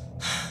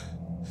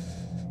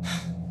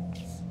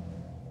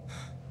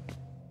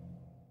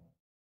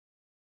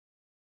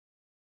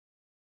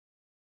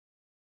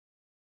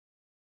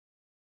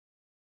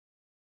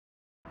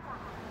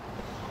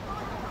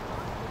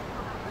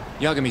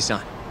 Yagami-san.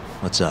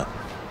 What's up?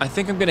 I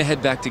think I'm gonna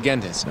head back to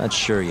Genda's. Not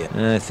sure yet.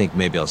 I think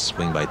maybe I'll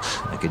swing by.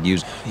 I could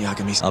use...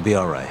 Yagami-san. I'll be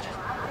alright.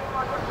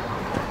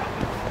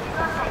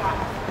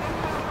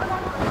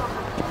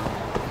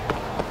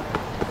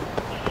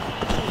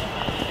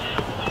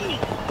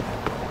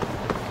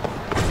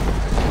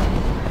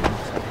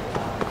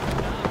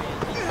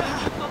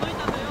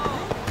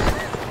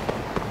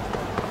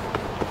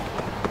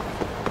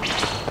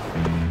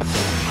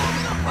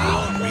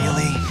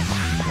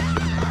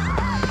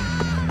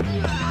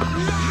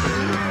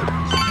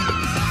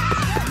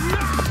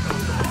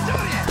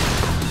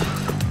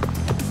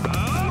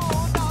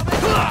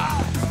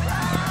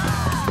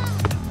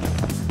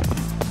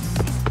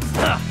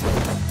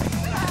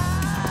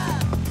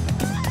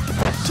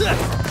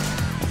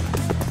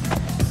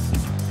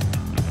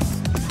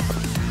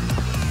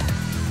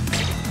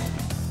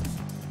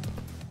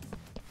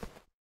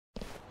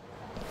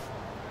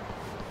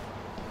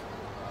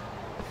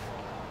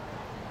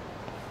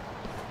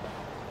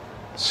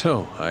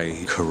 So,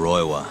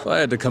 Kuroiwa. I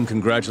had to come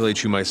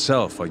congratulate you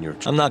myself on your...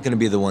 I'm not gonna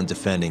be the one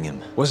defending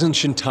him. Wasn't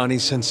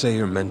Shintani-sensei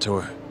your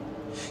mentor?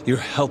 You're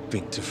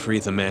helping to free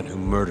the man who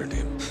murdered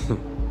him.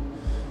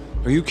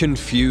 Are you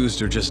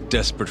confused or just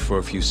desperate for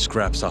a few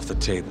scraps off the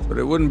table? But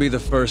it wouldn't be the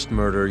first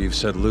murder you've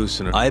set loose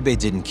in a... Aibe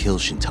didn't kill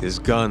Shintani. His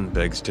gun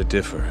begs to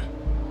differ.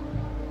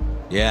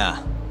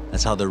 Yeah,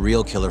 that's how the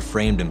real killer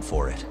framed him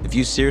for it. If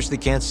you seriously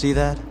can't see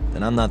that,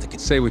 then I'm not the...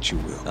 Say what you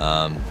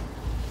will.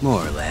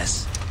 More or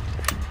less.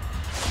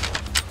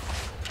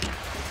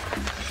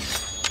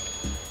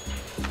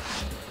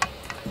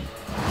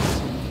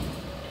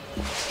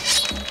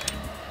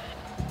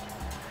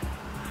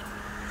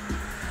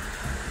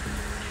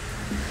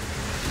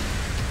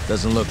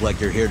 Doesn't look like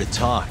you're here to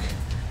talk.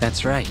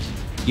 That's right.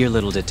 Your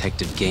little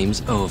detective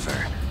game's over,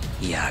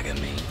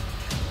 Yagami.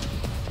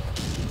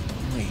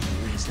 Wait,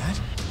 where is that?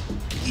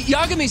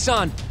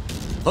 Yagami-san!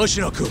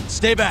 Hoshino-kun,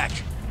 stay back!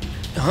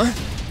 Huh?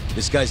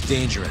 This guy's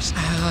dangerous.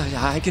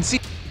 I can see...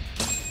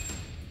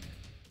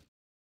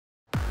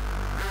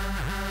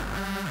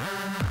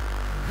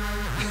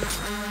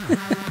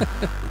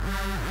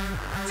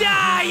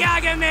 Die,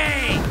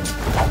 Yagami!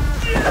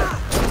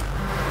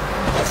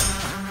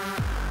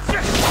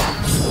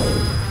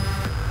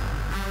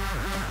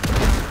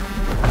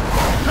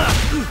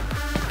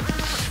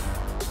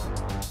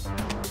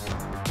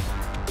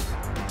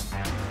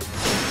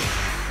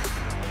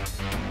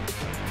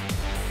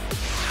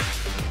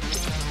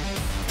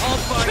 All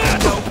bark,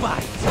 no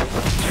bite.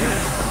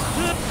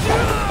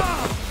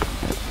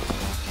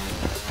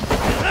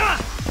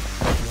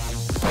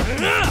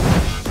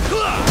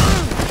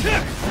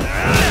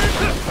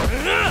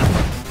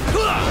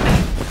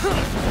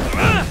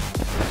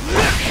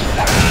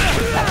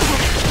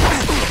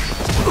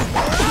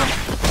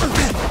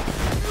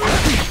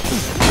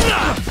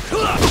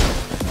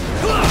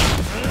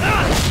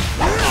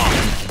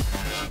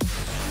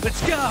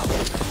 Let's go!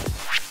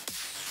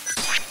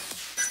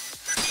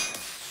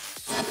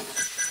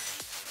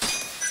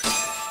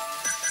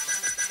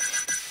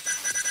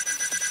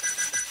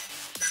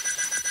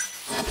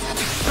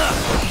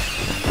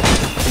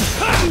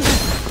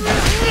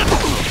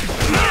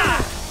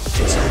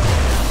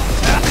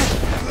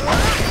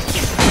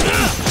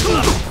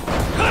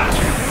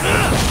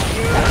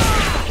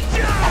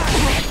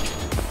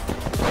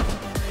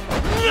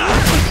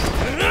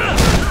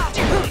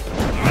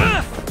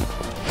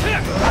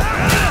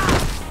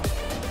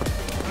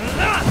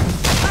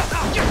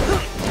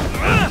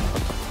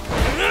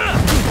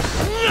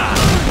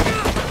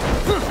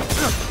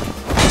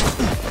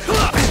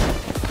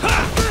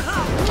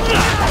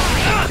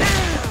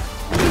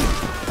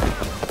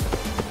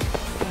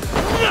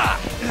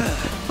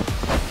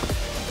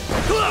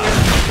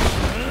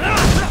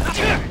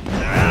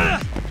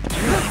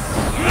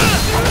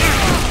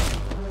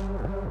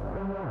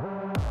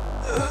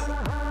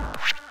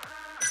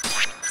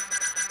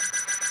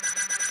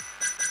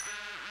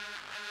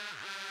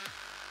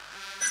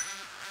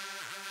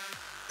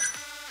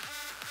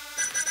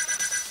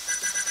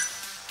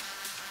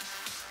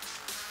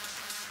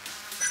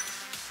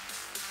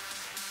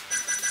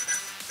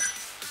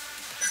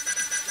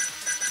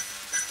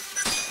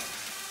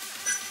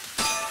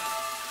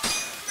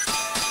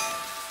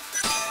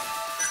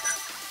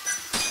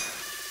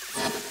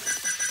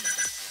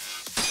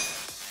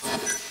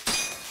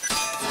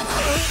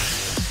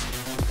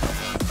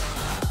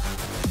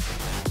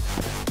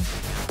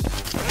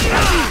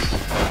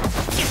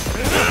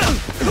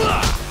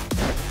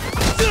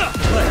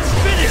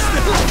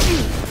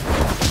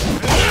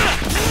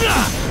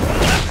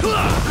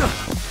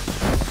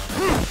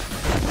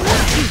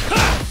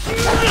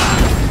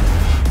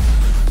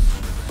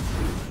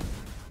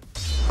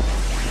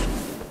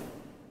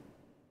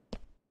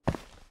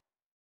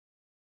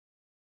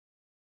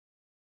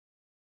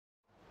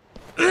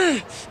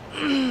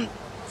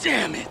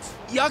 Damn it!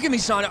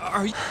 Yagami-san,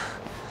 are you...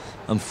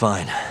 I'm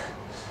fine.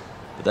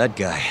 But that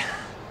guy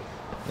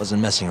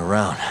wasn't messing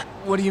around.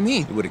 What do you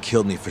mean? He would have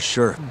killed me for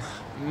sure.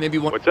 Maybe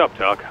one... What's up,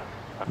 Doc?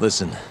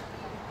 Listen,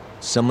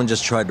 someone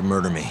just tried to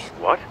murder me.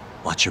 What?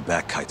 Watch your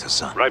back,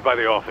 Kaito-san. Right by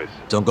the office.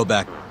 Don't go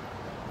back.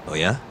 Oh,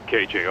 yeah?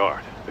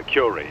 KJR, the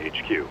Kyorei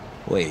HQ.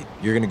 Wait,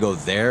 you're gonna go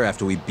there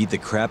after we beat the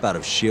crap out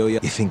of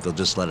Shioya? You think they'll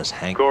just let us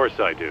hang? Of course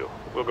I do.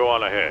 We'll go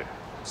on ahead.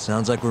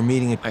 Sounds like we're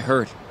meeting at... I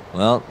heard.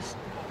 Well...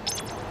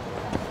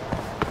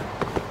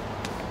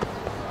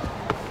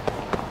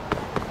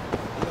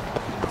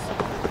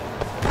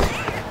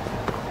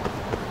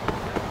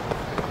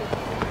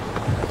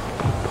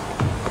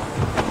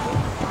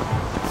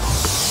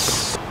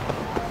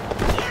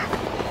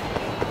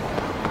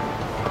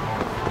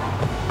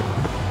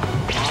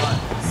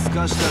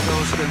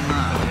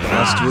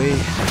 Must we?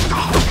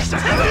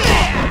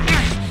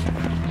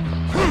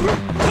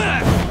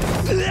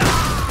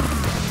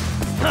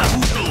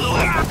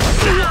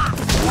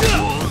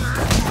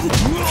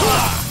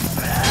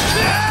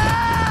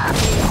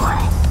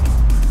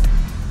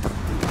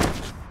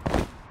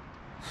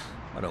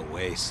 What a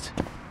waste.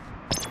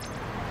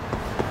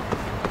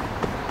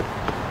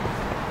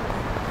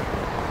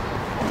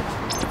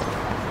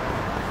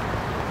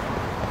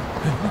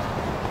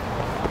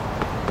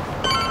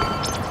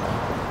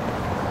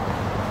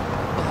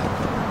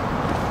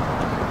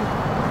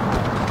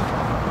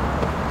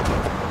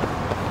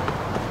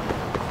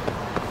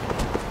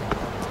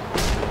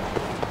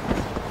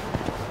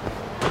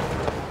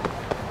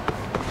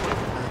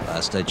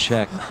 Last I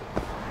checked.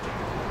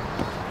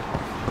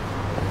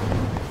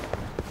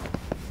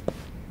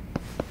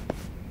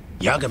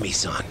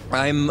 Yagami-san.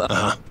 I'm,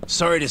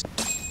 sorry to...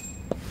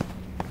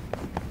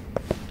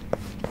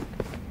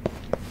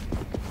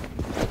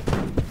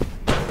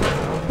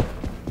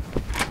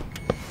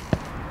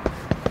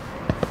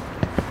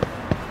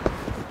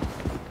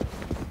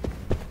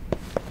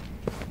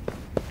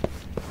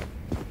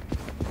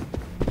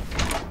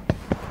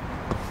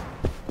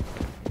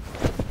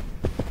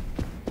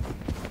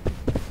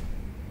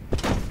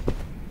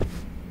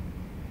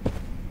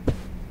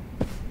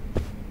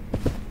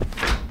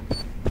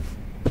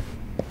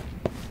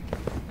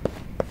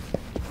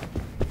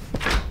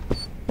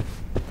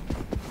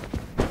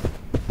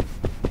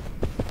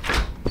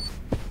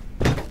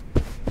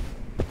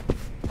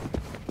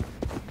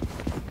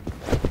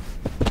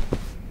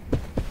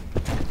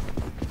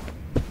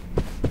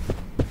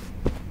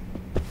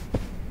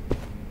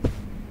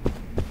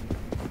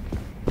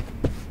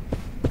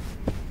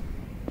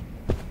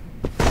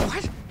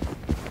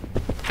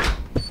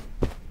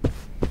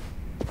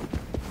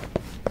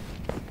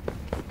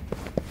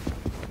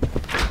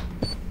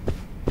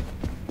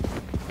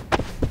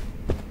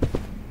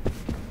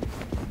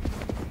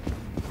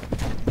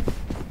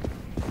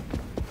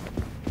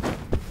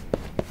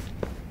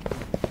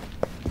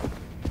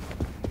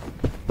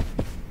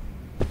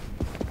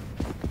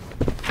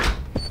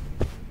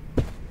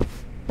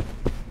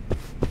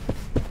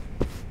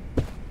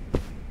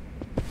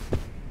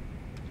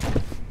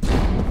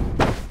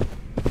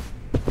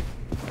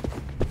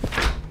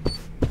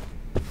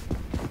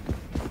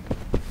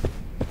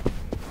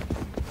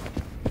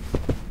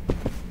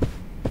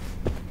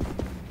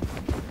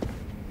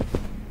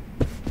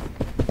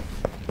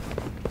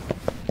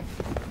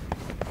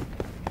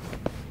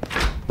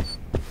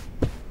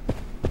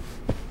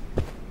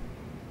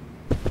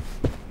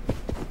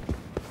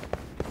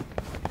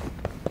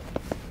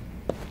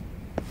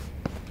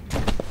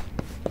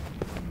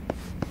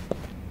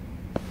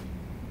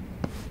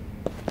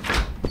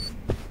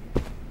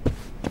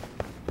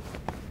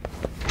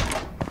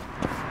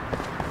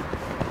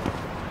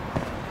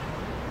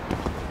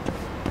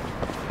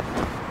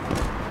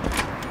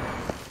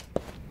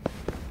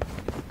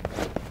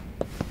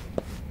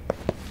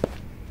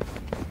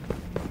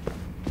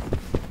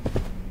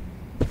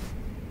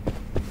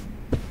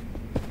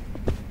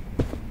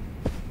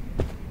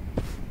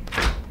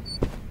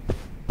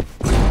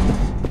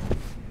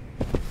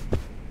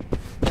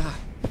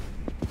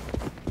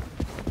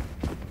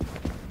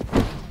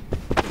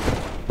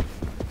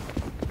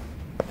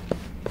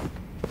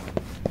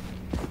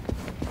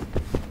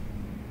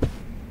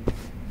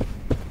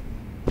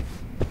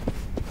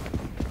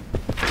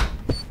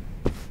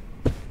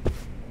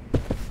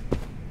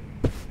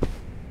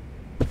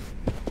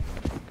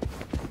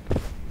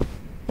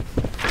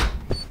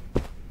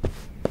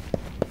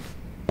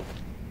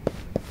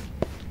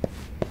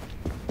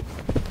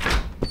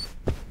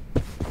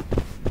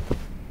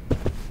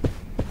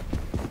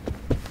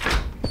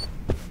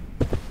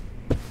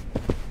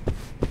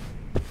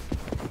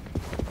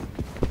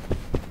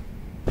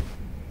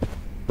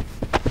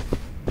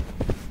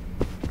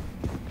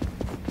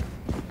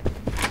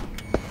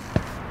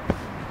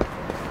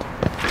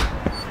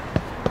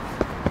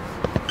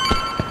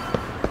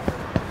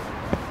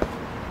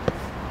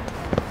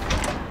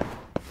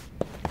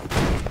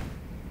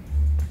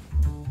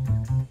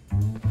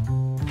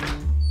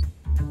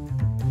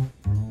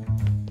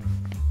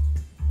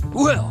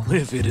 Well,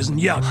 if it isn't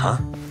Yaga. Huh?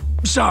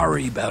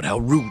 Sorry about how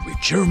rudely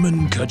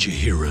Chairman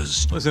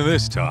Kachihira's... Listen to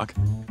this, Talk.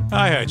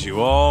 I had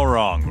you all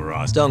wrong,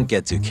 Ross. Don't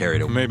get too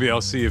carried away. Maybe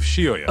I'll see if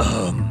Shioya...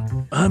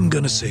 I'm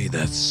gonna say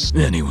that's...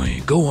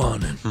 Anyway, go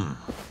on and...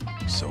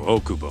 So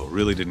Okubo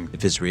really didn't...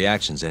 If his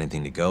reaction's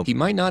anything to go... He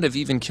might not have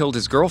even killed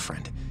his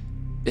girlfriend.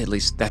 At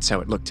least that's how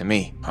it looked to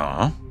me.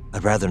 Huh?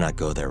 I'd rather not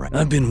go there right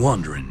now. I've been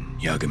wondering,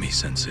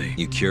 Yagami-sensei.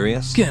 You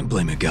curious? Can't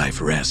blame a guy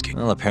for asking.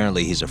 Well,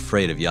 apparently he's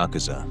afraid of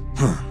Yakuza.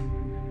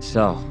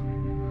 So,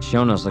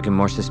 Shono's looking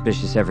more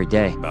suspicious every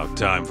day. About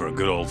time for a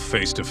good old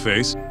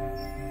face-to-face.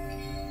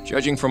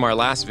 Judging from our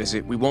last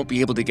visit, we won't be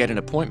able to get an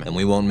appointment. And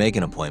we won't make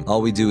an appointment.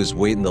 All we do is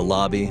wait in the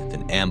lobby,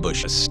 then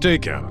ambush. A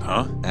stakeout,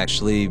 huh?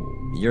 Actually,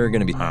 you're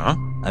gonna be... Huh?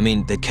 I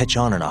mean, they'd catch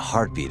on in a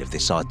heartbeat if they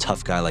saw a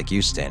tough guy like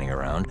you standing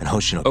around, and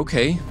Hoshino...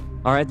 Okay.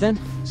 All right then.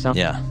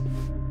 Yeah.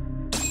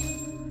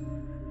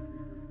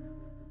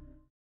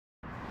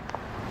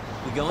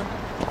 We going?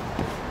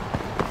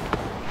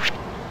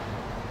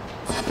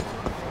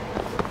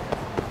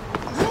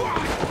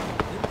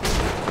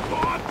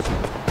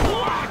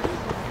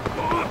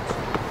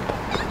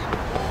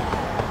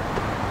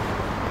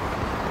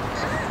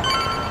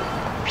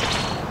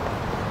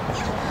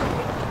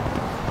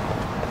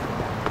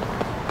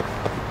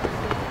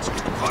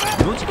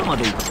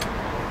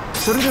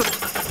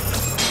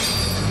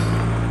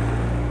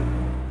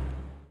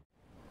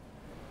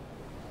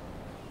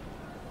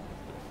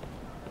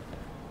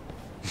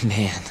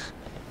 Man,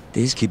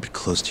 These keep it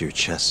close to your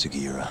chest,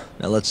 Sugiura.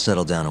 Now let's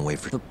settle down and wait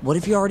for... but what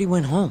if you already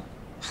went home?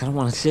 I don't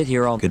want to sit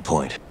here all... Good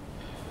point.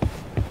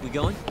 We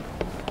going?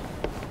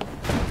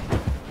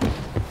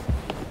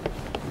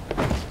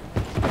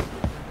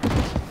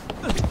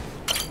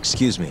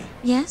 Excuse me.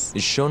 Yes?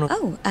 Is Shono...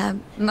 Oh,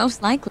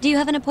 most likely. Do you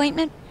have an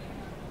appointment?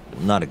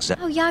 Not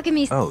exactly. Oh,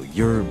 Yagami... Oh,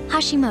 you're...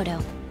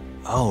 Hashimoto.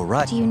 Oh,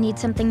 right. Do you need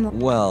something more?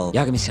 Well...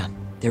 Yagami-san,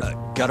 there...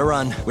 gotta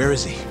run. Where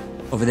is he?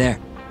 Over there.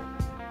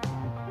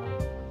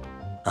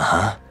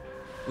 Uh-huh.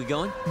 We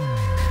going?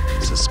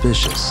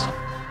 Suspicious.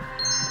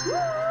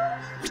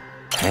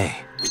 Hey.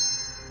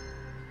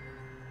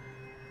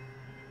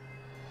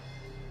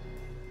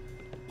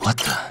 What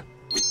the?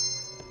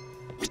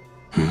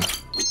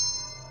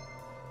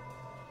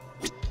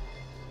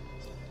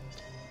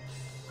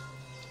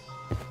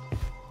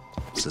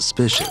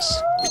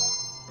 Suspicious.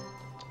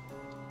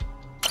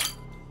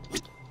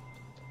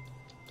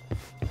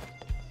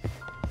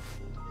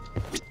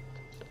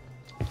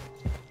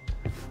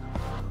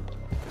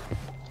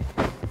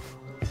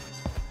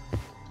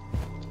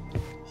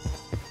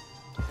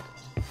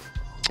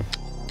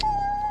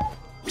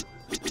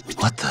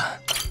 What the?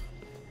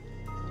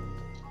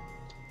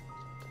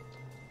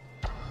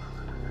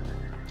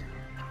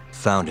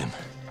 Found him.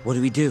 What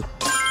do we do?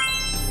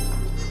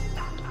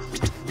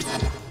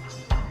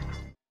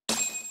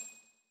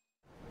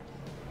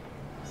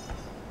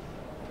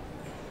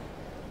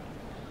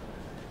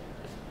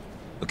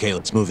 Okay,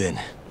 let's move in.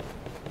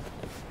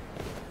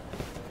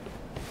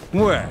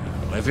 Well,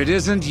 if it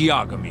isn't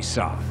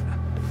Yagami-san.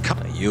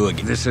 You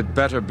again. This had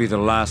better be the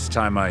last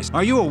time I...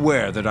 Are you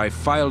aware that I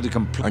filed a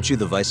complaint? Aren't you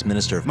the Vice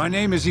Minister of... My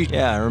name is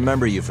Yeah, I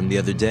remember you from the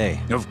other day.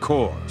 Of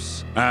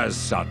course. As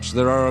such,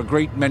 there are a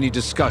great many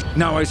discussions.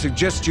 Now, I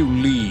suggest you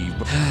leave.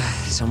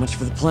 So much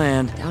for the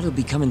plan. Doubt he'll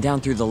be coming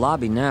down through the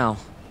lobby now.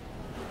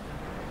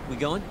 We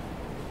going?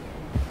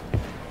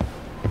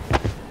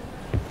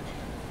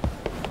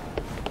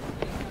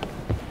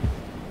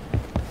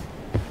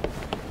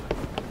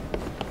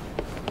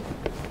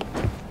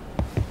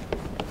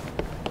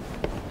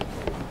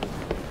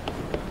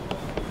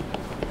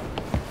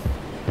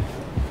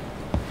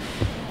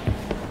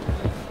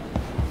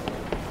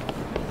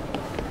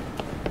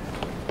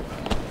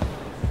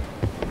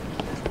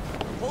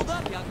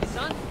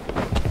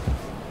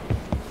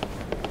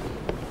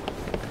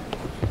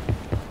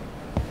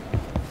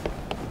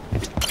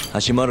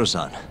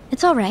 Hashimoto-san.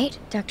 It's all right,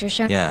 Dr.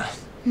 Shun. Yeah.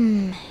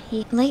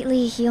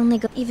 Lately, he only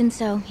go... Even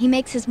so, he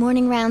makes his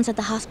morning rounds at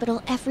the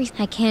hospital every...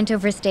 I can't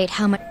overstate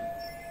how much...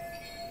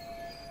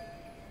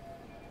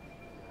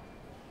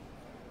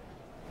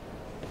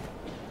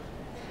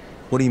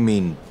 What do you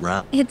mean,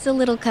 round? It's a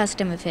little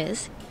custom of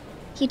his.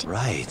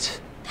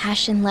 Right.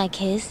 Passion like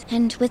his.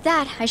 And with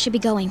that, I should be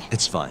going.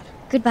 It's fine.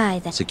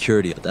 Goodbye, then.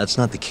 Security, but that's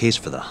not the case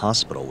for the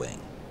hospital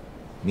wing.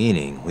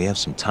 Meaning, we have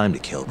some time to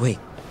kill. Wait,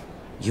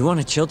 you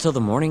want to chill till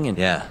the morning and...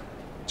 Yeah.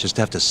 Just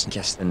have to...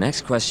 Guess the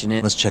next question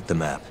is... Let's check the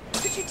map.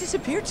 Where did you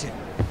disappear to?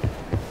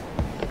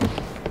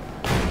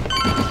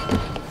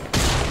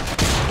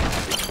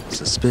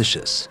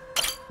 Suspicious.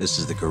 This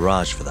is the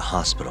garage for the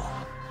hospital.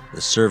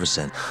 The service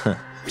end.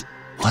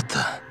 What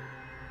the?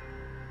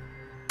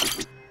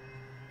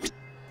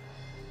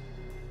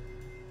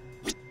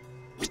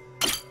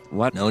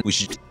 What? No, we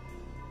should...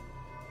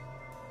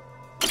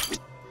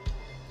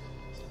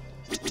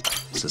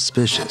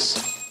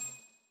 Suspicious.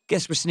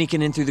 Guess we're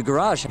sneaking in through the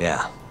garage.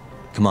 Yeah.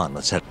 Come on,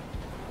 let's head...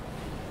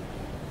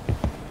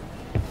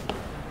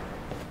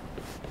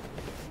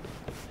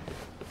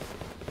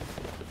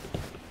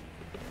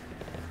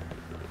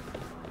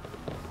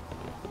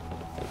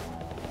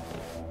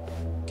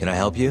 Can I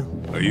help you?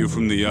 Are you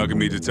from the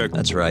Yagami detective?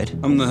 That's right.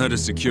 I'm the head of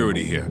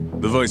security here.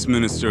 The vice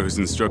minister has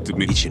instructed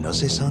me—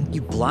 Ichinose-san?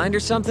 You blind or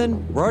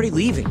something? We're already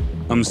leaving.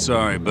 I'm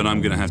sorry, but I'm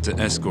gonna have to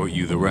escort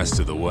you the rest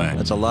of the way.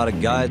 That's a lot of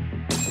guys.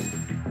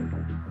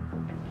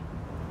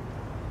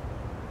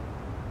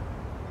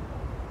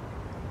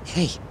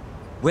 Hey,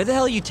 where the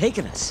hell are you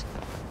taking us?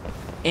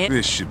 And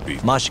This should be—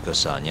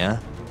 Mashiko-san, yeah?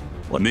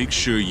 What? Make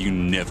sure you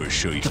never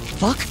show you— The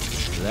fuck?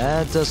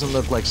 That doesn't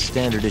look like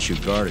standard issue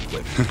guard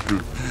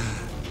equipment.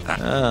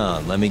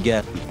 Oh, let me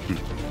get—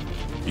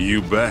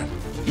 You bet.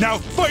 Now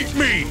fight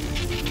me!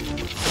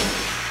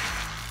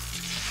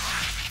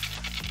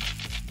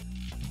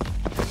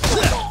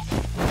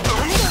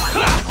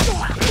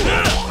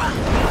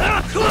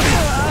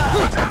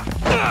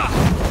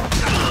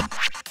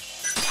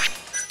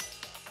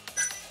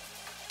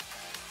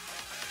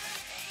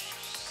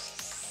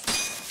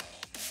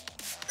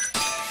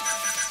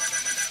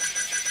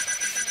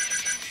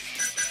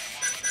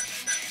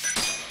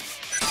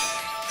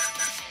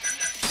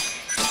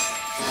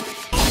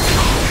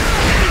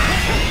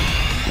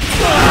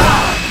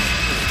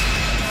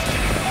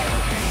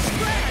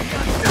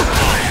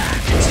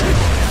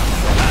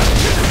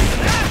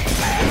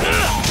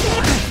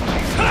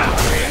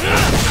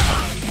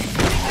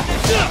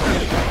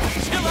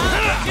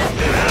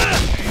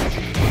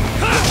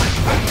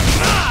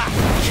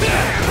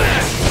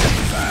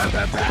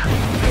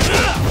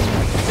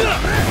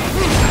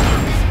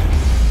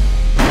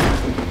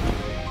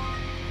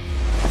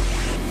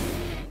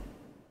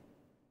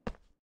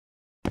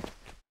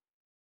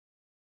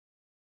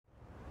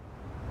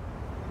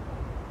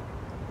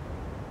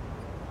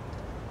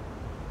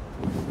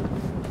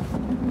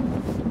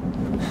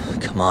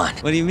 Come on.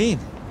 What do you mean?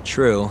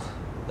 True.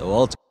 Though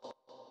all—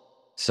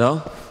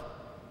 So?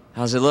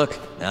 How's it look?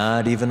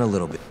 Not even a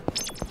little bit.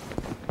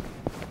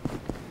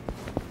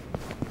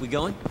 We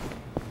going?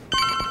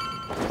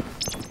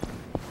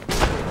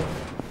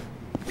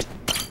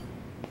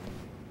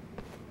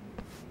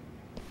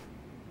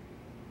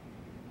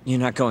 You're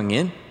not going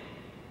in?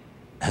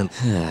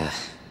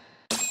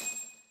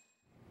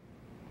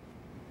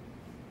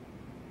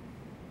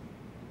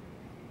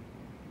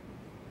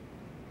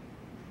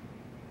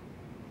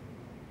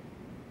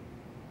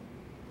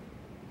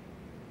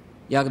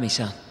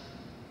 Yagami-san,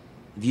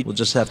 We'll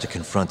just have to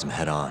confront him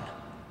head on.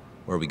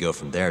 Where we go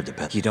from there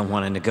depends— You don't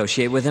want to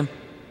negotiate with him?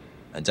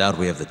 I doubt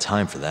we have the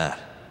time for that.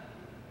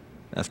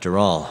 After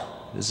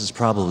all, this is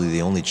probably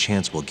the only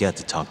chance we'll get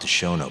to talk to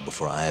Shono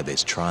before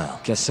Ayabe's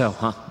trial. Guess so,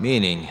 huh?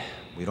 Meaning,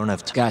 we don't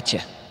have time.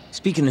 Gotcha.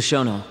 Speaking of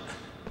Shono,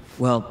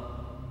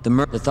 well,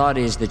 the thought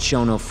is that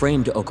Shono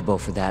framed Okubo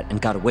for that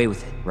and got away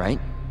with it, right?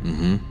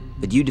 Mm-hmm.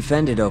 But you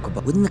defended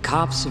Okubo. Wouldn't the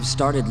cops have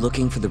started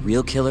looking for the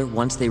real killer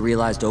once they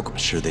realized Okubo?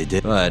 Sure they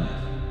did, but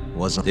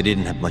they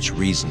didn't have much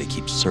reason to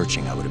keep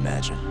searching, I would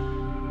imagine.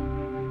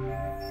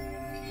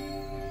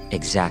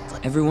 Exactly.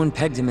 Everyone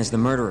pegged him as the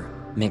murderer.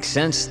 Makes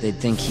sense, they'd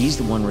think he's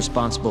the one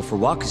responsible for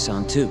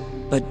Wakusan too.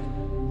 But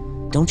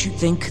don't you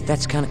think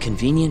that's kind of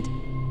convenient?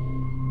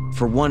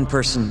 For one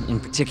person in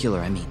particular,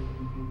 I mean.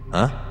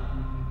 Huh?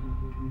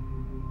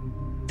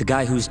 The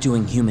guy who's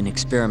doing human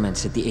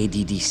experiments at the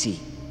ADDC.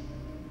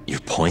 Your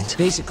point?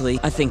 Basically,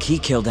 I think he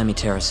killed Emi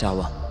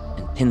Terasawa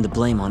and pinned the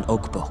blame on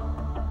Okubo.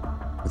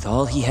 With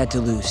all he had to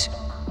lose,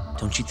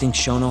 don't you think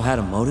Shono had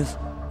a motive?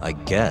 I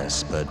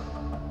guess, but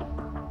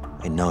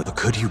I know, but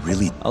could he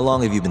really? How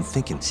long have you been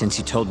thinking? Since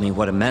you told me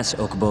what a mess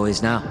Okubo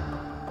is now.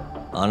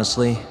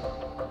 Honestly,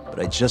 but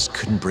I just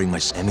couldn't bring my—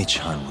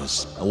 Emi-chan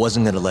I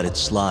wasn't gonna let it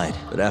slide.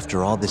 But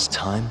after all this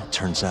time, it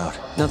turns out—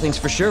 Nothing's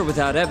for sure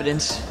without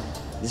evidence.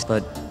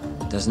 But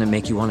doesn't it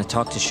make you want to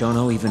talk to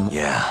Shono even more?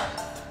 Yeah.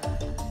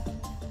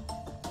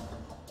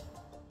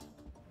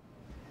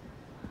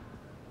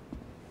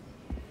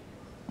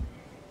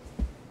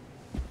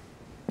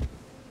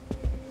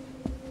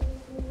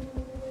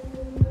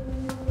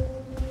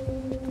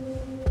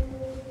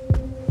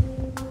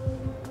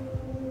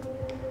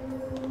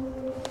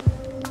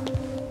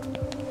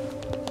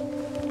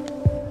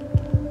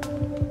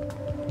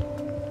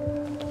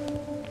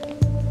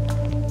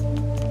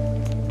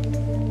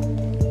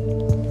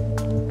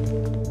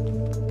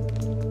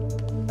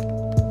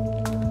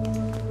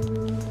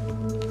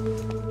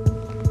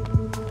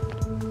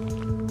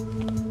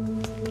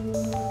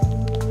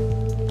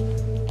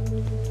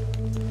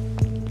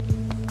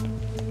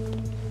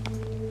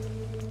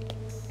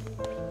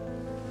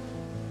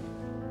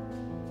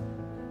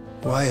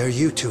 Why are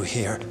you two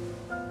here?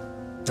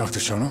 Dr.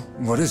 Shono,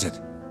 what is it?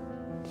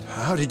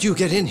 How did you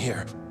get in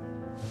here?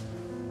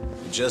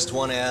 We just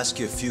want to ask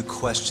you a few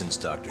questions,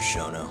 Dr.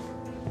 Shono.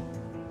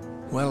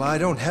 Well, I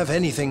don't have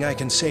anything I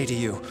can say to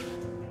you.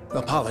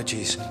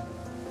 Apologies.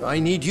 I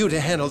need you to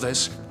handle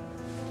this.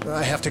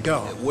 I have to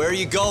go. Where are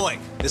you going?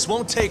 This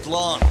won't take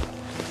long.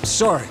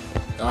 Sorry,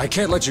 I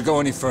can't let you go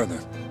any further.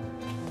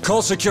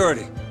 Call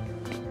security.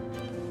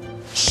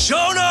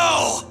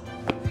 Shono!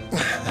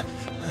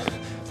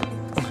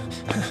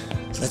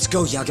 Let's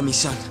go,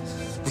 Yagami-san.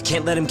 We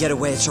can't let him get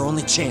away. It's our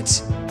only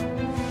chance.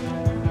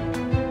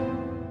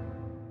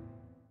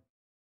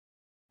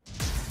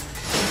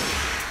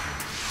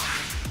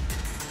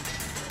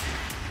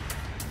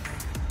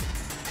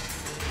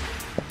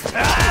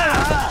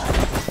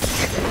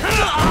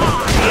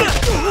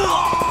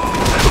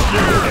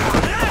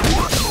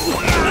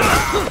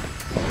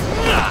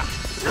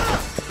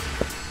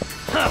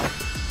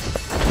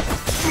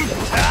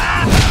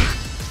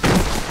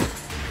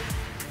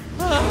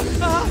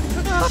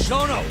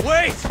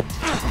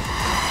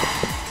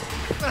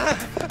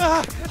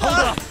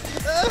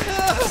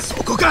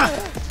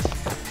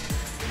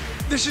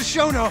 This is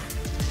Shono.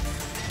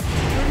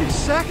 30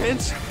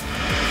 seconds.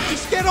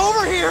 Just get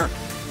over here.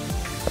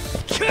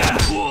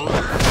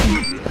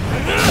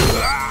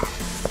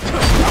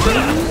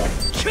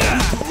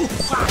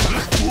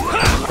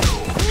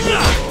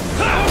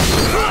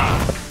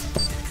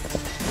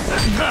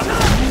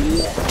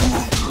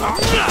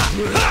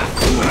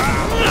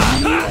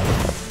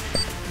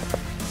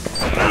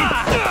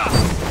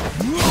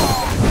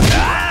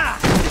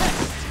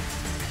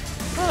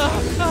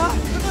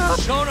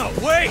 Shono,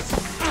 wait!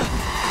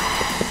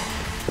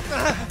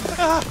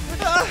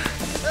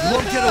 You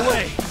won't get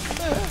away.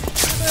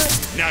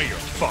 Now you're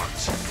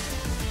fucked.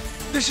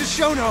 This is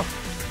Shono.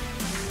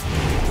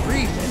 3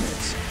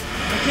 minutes.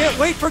 I can't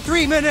wait for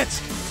 3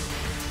 minutes.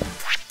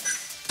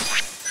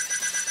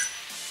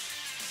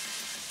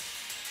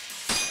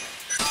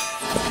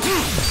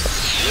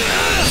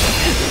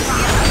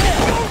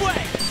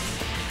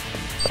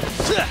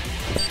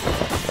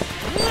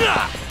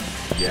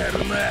 Get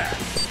him there.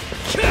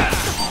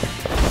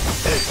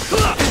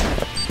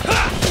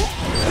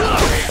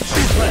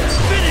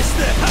 Finish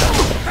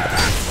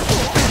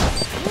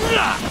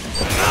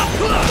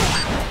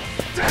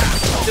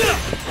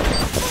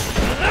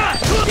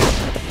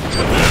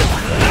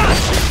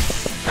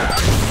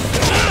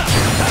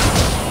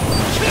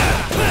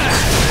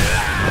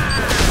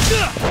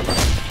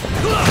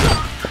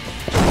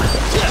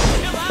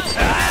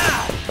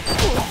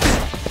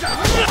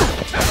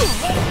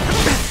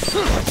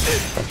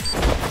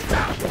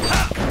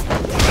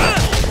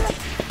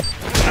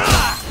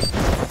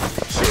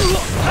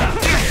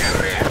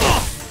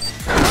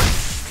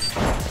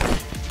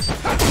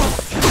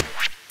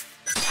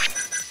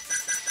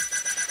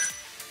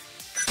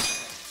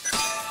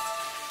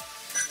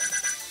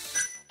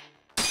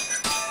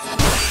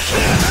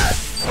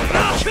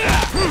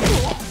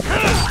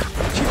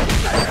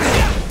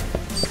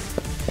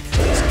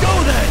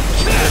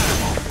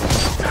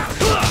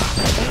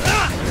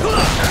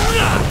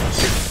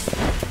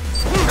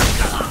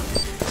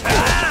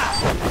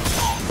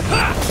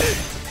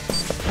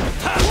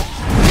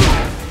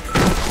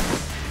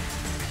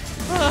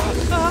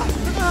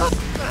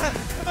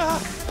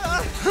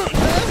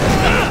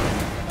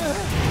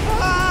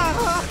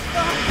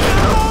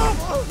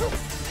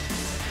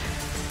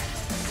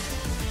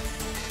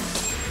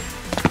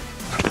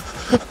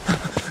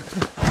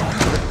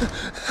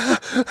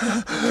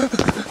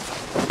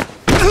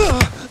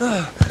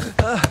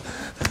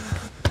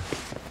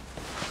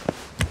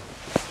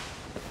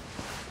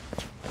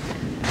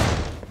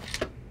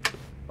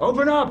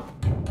Open up!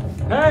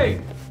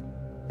 Hey!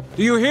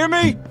 Do you hear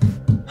me?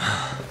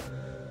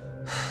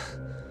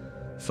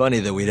 Funny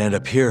that we'd end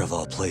up here of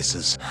all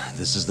places.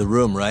 This is the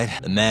room, right?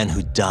 The man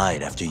who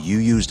died after you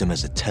used him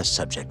as a test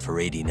subject for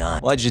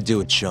 89. Why'd you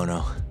do it,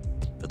 Shono?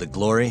 For the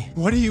glory?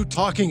 What are you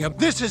talking about?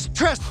 This is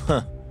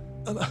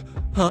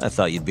I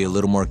thought you'd be a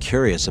little more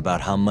curious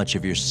about how much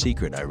of your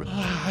secret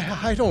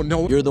I don't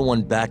know. You're the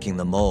one backing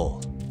the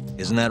mole.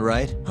 Isn't that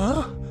right?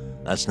 Huh?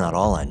 That's not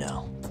all I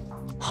know.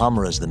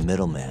 Hamura's the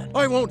middleman.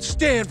 I won't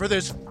stand for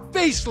this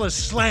baseless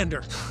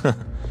slander.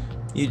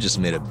 You just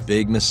made a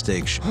big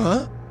mistake.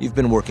 Huh? You've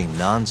been working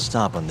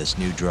non-stop on this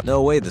new drug.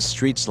 No way the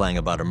street slang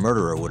about a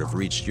murderer would have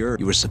reached your...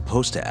 You were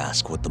supposed to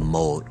ask what the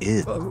mole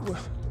is.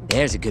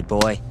 There's a good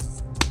boy.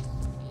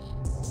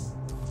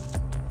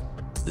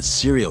 The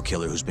serial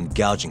killer who's been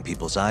gouging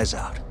people's eyes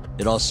out.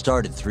 It all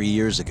started 3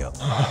 years ago.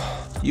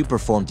 You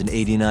performed an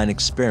 89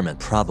 experiment,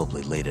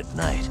 probably late at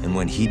night. And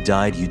when he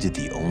died, you did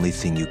the only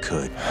thing you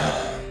could.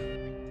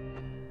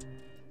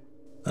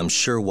 I'm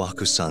sure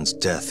Waku-san's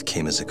death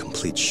came as a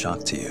complete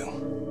shock to you.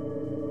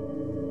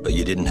 But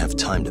you didn't have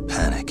time to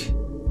panic.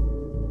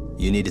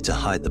 You needed to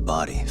hide the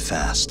body,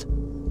 fast.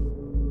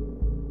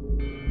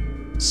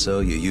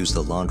 So you used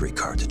the laundry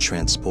cart to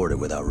transport it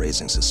without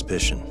raising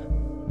suspicion.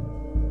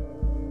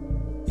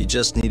 You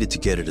just needed to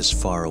get it as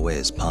far away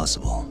as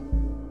possible.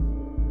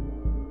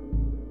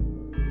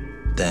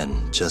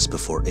 Then, just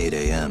before 8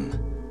 a.m.,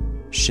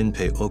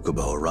 Shinpei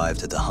Okubo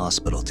arrived at the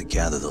hospital to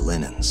gather the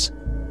linens.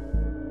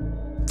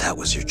 That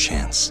was your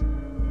chance.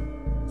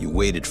 You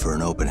waited for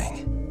an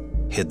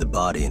opening, hid the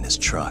body in his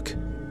truck.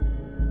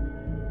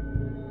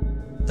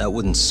 That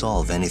wouldn't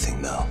solve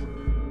anything, though.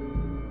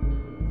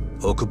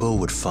 Okubo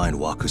would find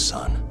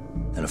Waku-san,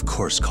 and of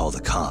course call the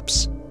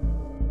cops.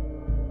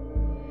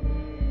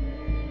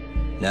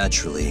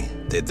 Naturally,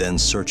 they'd then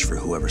search for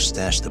whoever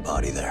stashed the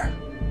body there.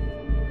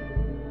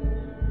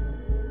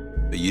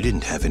 But you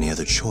didn't have any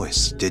other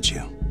choice, did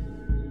you?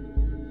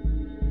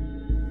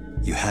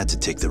 You had to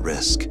take the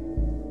risk,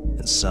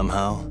 and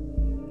somehow,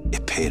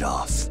 it paid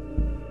off.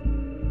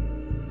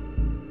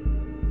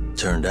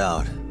 Turned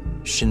out,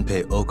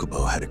 Shinpei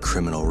Okubo had a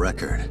criminal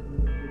record,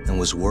 and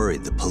was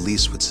worried the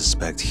police would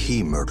suspect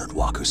he murdered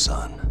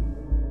Waku-san.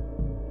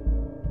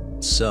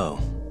 So,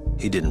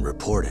 he didn't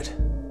report it,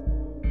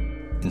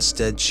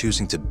 instead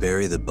choosing to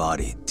bury the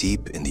body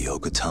deep in the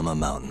Okutama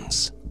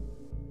Mountains.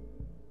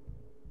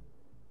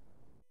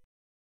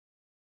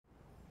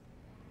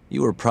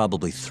 You were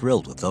probably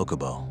thrilled with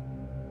Okubo.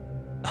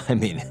 I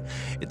mean,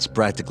 it's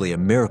practically a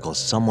miracle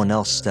someone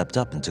else stepped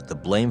up and took the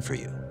blame for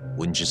you,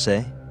 wouldn't you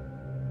say?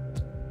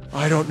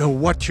 I don't know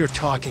what you're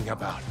talking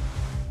about.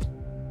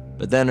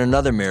 But then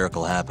another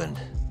miracle happened.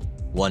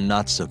 One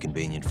not so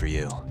convenient for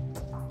you.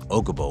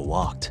 Okubo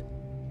walked.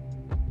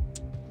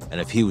 And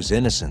if he was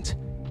innocent,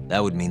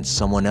 that would mean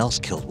someone else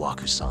killed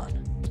Waku-san.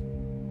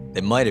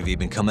 They might have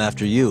even come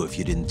after you if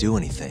you didn't do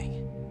anything.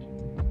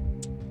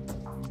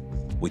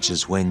 Which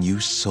is when you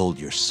sold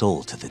your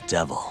soul to the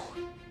devil.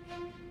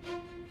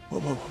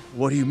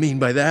 What do you mean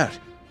by that?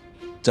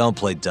 Don't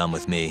play dumb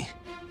with me.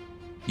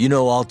 You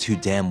know all too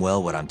damn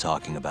well what I'm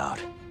talking about.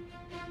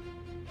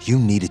 You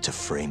needed to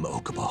frame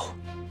Okubo.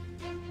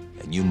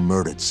 And you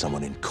murdered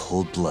someone in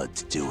cold blood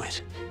to do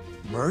it.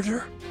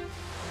 Murder?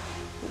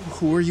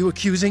 Who are you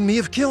accusing me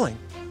of killing?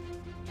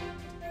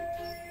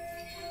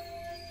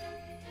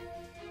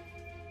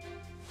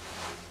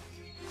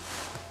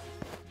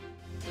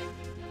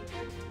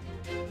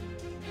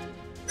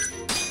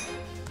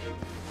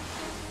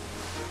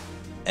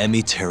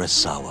 Emi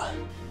Terasawa,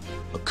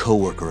 a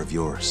co-worker of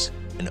yours,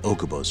 and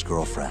Okubo's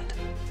girlfriend.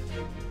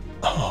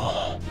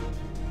 Oh.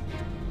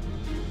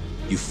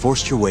 You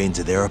forced your way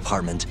into their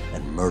apartment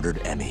and murdered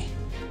Emi.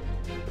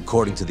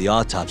 According to the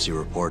autopsy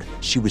report,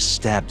 she was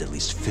stabbed at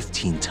least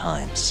 15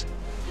 times.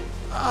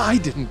 I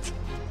didn't...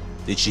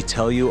 Did she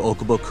tell you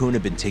Okubo-kun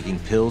had been taking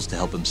pills to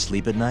help him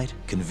sleep at night?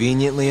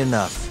 Conveniently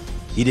enough,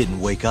 he didn't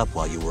wake up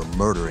while you were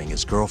murdering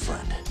his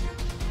girlfriend.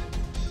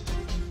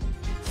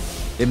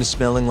 Him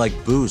smelling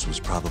like booze was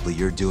probably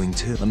your doing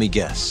too. Let me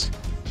guess.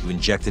 You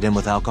injected him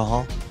with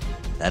alcohol?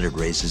 That'd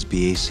raise his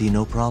BAC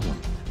no problem.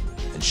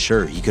 And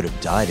sure, he could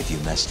have died if you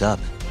messed up,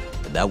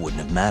 but that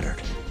wouldn't have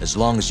mattered, as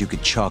long as you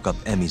could chalk up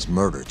Emi's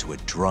murder to a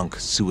drunk,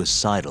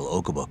 suicidal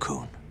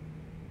Okubo-kun.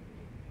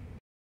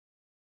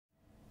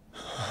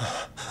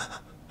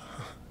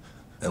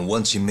 And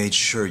once you made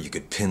sure you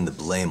could pin the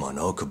blame on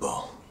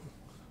Okubo,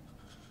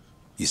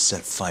 you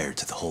set fire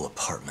to the whole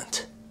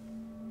apartment.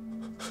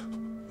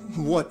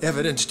 What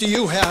evidence do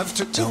you have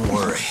to... Don't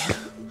worry.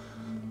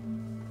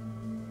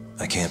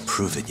 I can't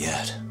prove it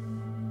yet.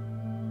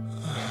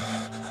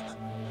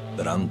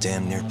 But I'm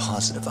damn near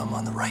positive I'm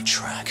on the right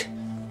track.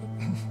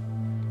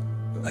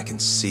 I can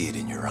see it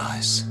in your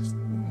eyes.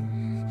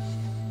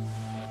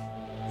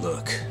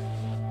 Look,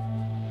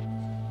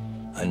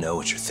 I know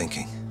what you're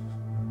thinking.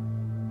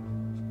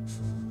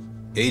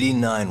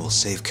 89 will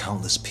save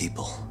countless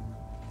people,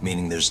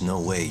 meaning there's no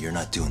way you're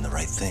not doing the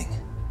right thing.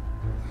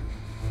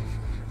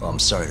 Well, I'm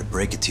sorry to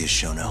break it to you,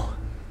 Shono,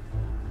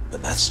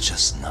 but that's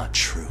just not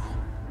true.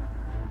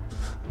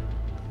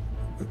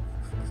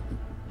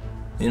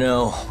 You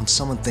know, when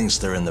someone thinks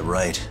they're in the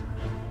right,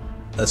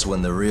 that's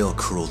when the real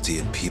cruelty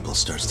in people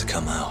starts to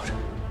come out.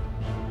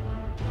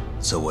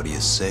 So what do you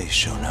say,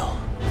 Shono?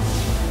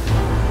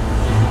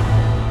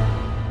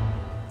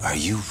 Are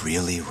you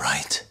really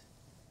right?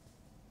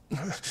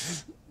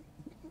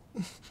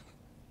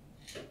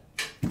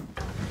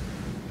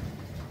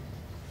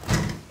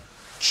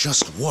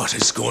 Just what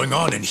is going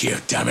on in here,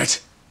 damn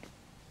it?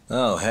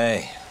 Oh,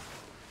 hey.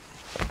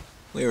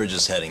 We were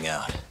just heading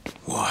out.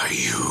 Why,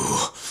 you...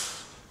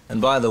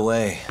 And by the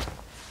way,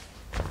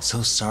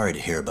 so sorry to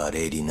hear about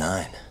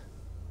 89.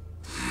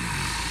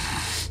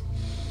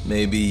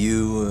 Maybe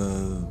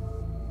you,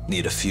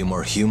 need a few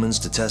more humans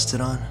to test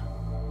it on?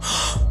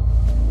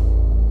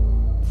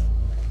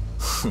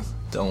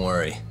 Don't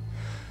worry.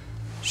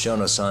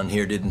 Shono-san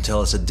here didn't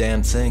tell us a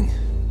damn thing.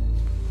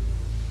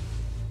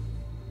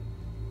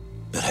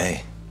 But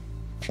hey,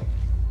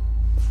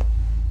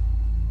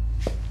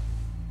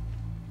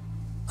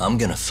 I'm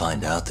gonna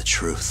find out the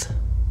truth.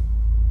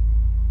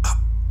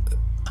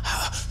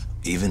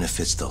 Even if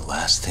it's the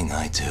last thing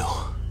I do.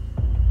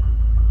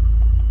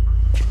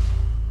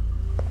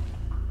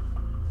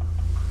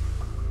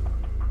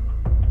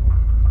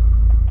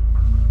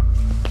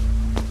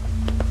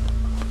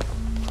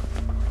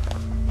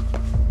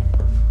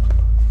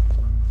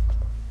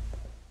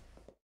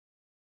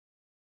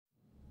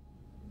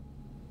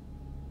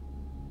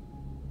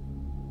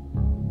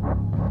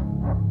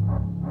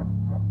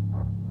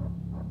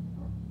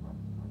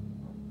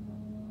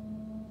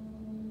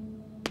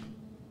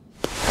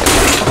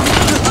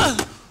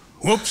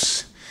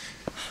 Whoops.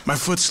 My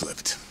foot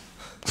slipped.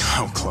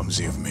 How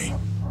clumsy of me.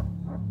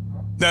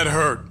 That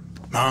hurt,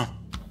 huh?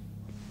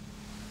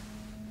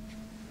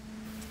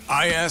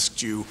 I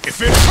asked you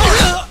if it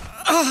hurt!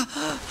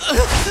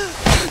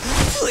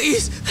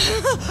 Please!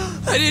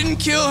 I didn't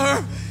kill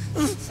her!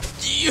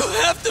 You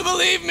have to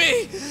believe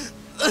me!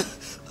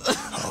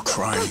 Oh,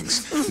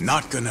 crying's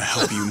not gonna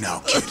help you now,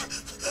 kid.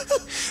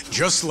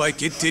 Just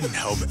like it didn't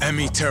help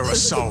Emi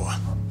Terasawa.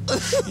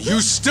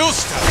 You still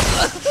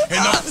stabbed her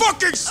in the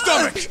fucking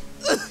stomach!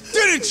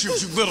 Didn't you,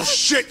 you little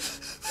shit?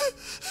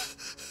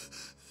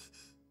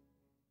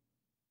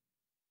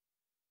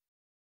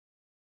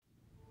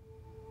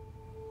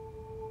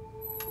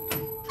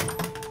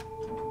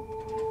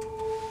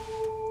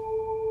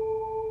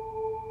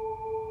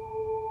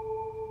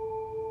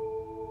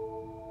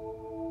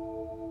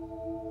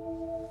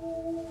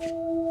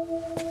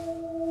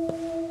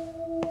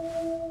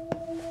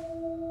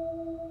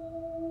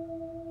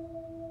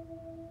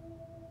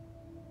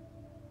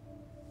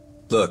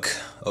 Look,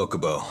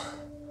 Okubo,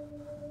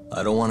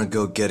 I don't want to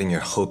go getting your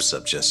hopes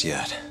up just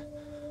yet.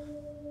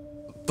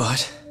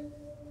 But?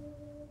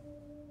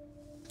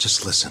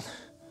 Just listen.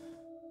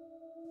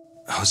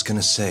 I was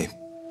gonna say,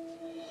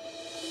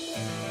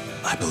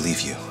 I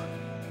believe you.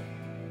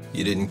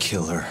 You didn't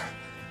kill her.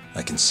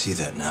 I can see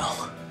that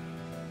now.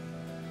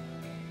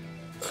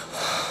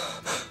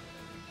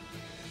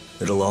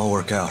 It'll all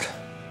work out.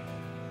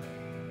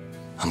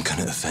 I'm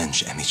gonna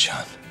avenge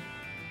Emi-chan.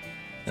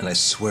 And I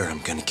swear I'm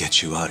gonna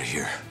get you out of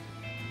here.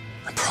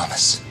 I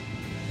promise.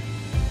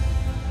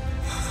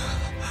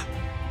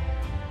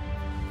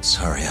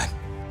 Sorry, I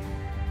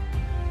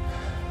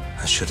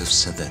should have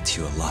said that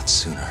to you a lot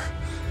sooner.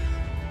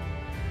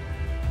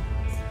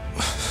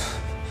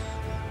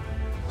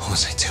 What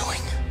was I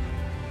doing?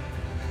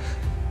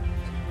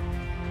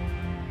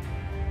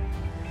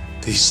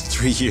 These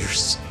 3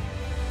 years,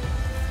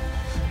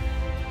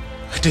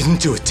 I didn't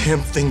do a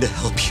damn thing to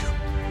help you.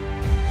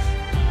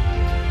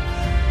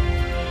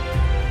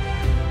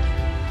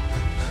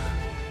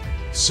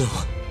 So,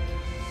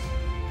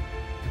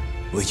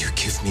 will you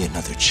give me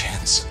another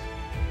chance?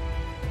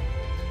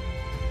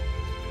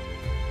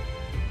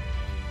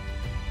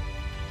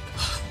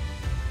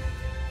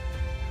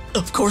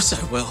 Of course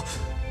I will.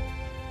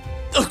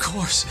 Of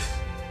course.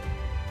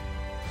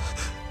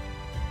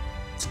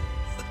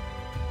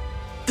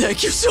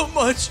 Thank you so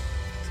much.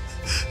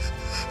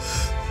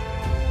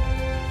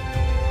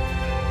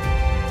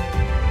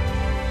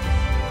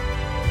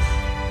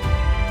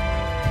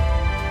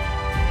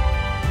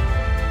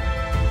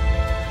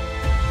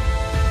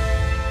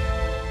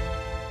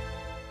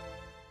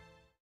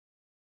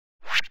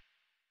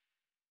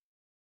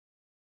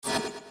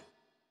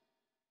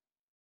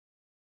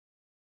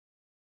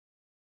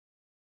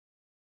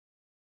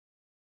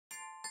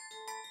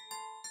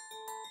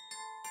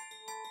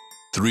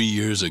 Three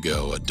years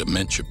ago, a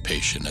dementia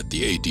patient at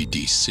the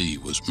ADDC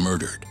was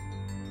murdered.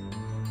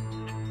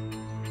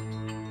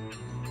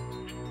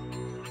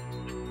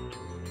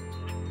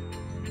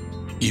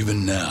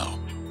 Even now,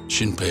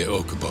 Shinpei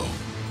Okubo,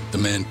 the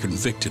man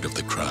convicted of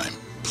the crime,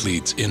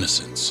 pleads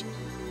innocence.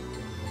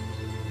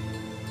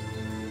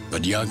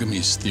 But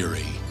Yagami's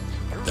theory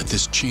that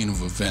this chain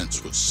of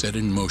events was set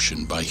in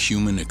motion by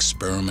human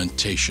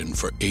experimentation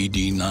for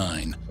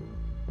AD-9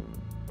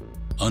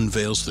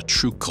 unveils the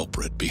true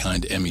culprit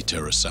behind Emi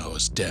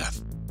Terasawa's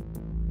death.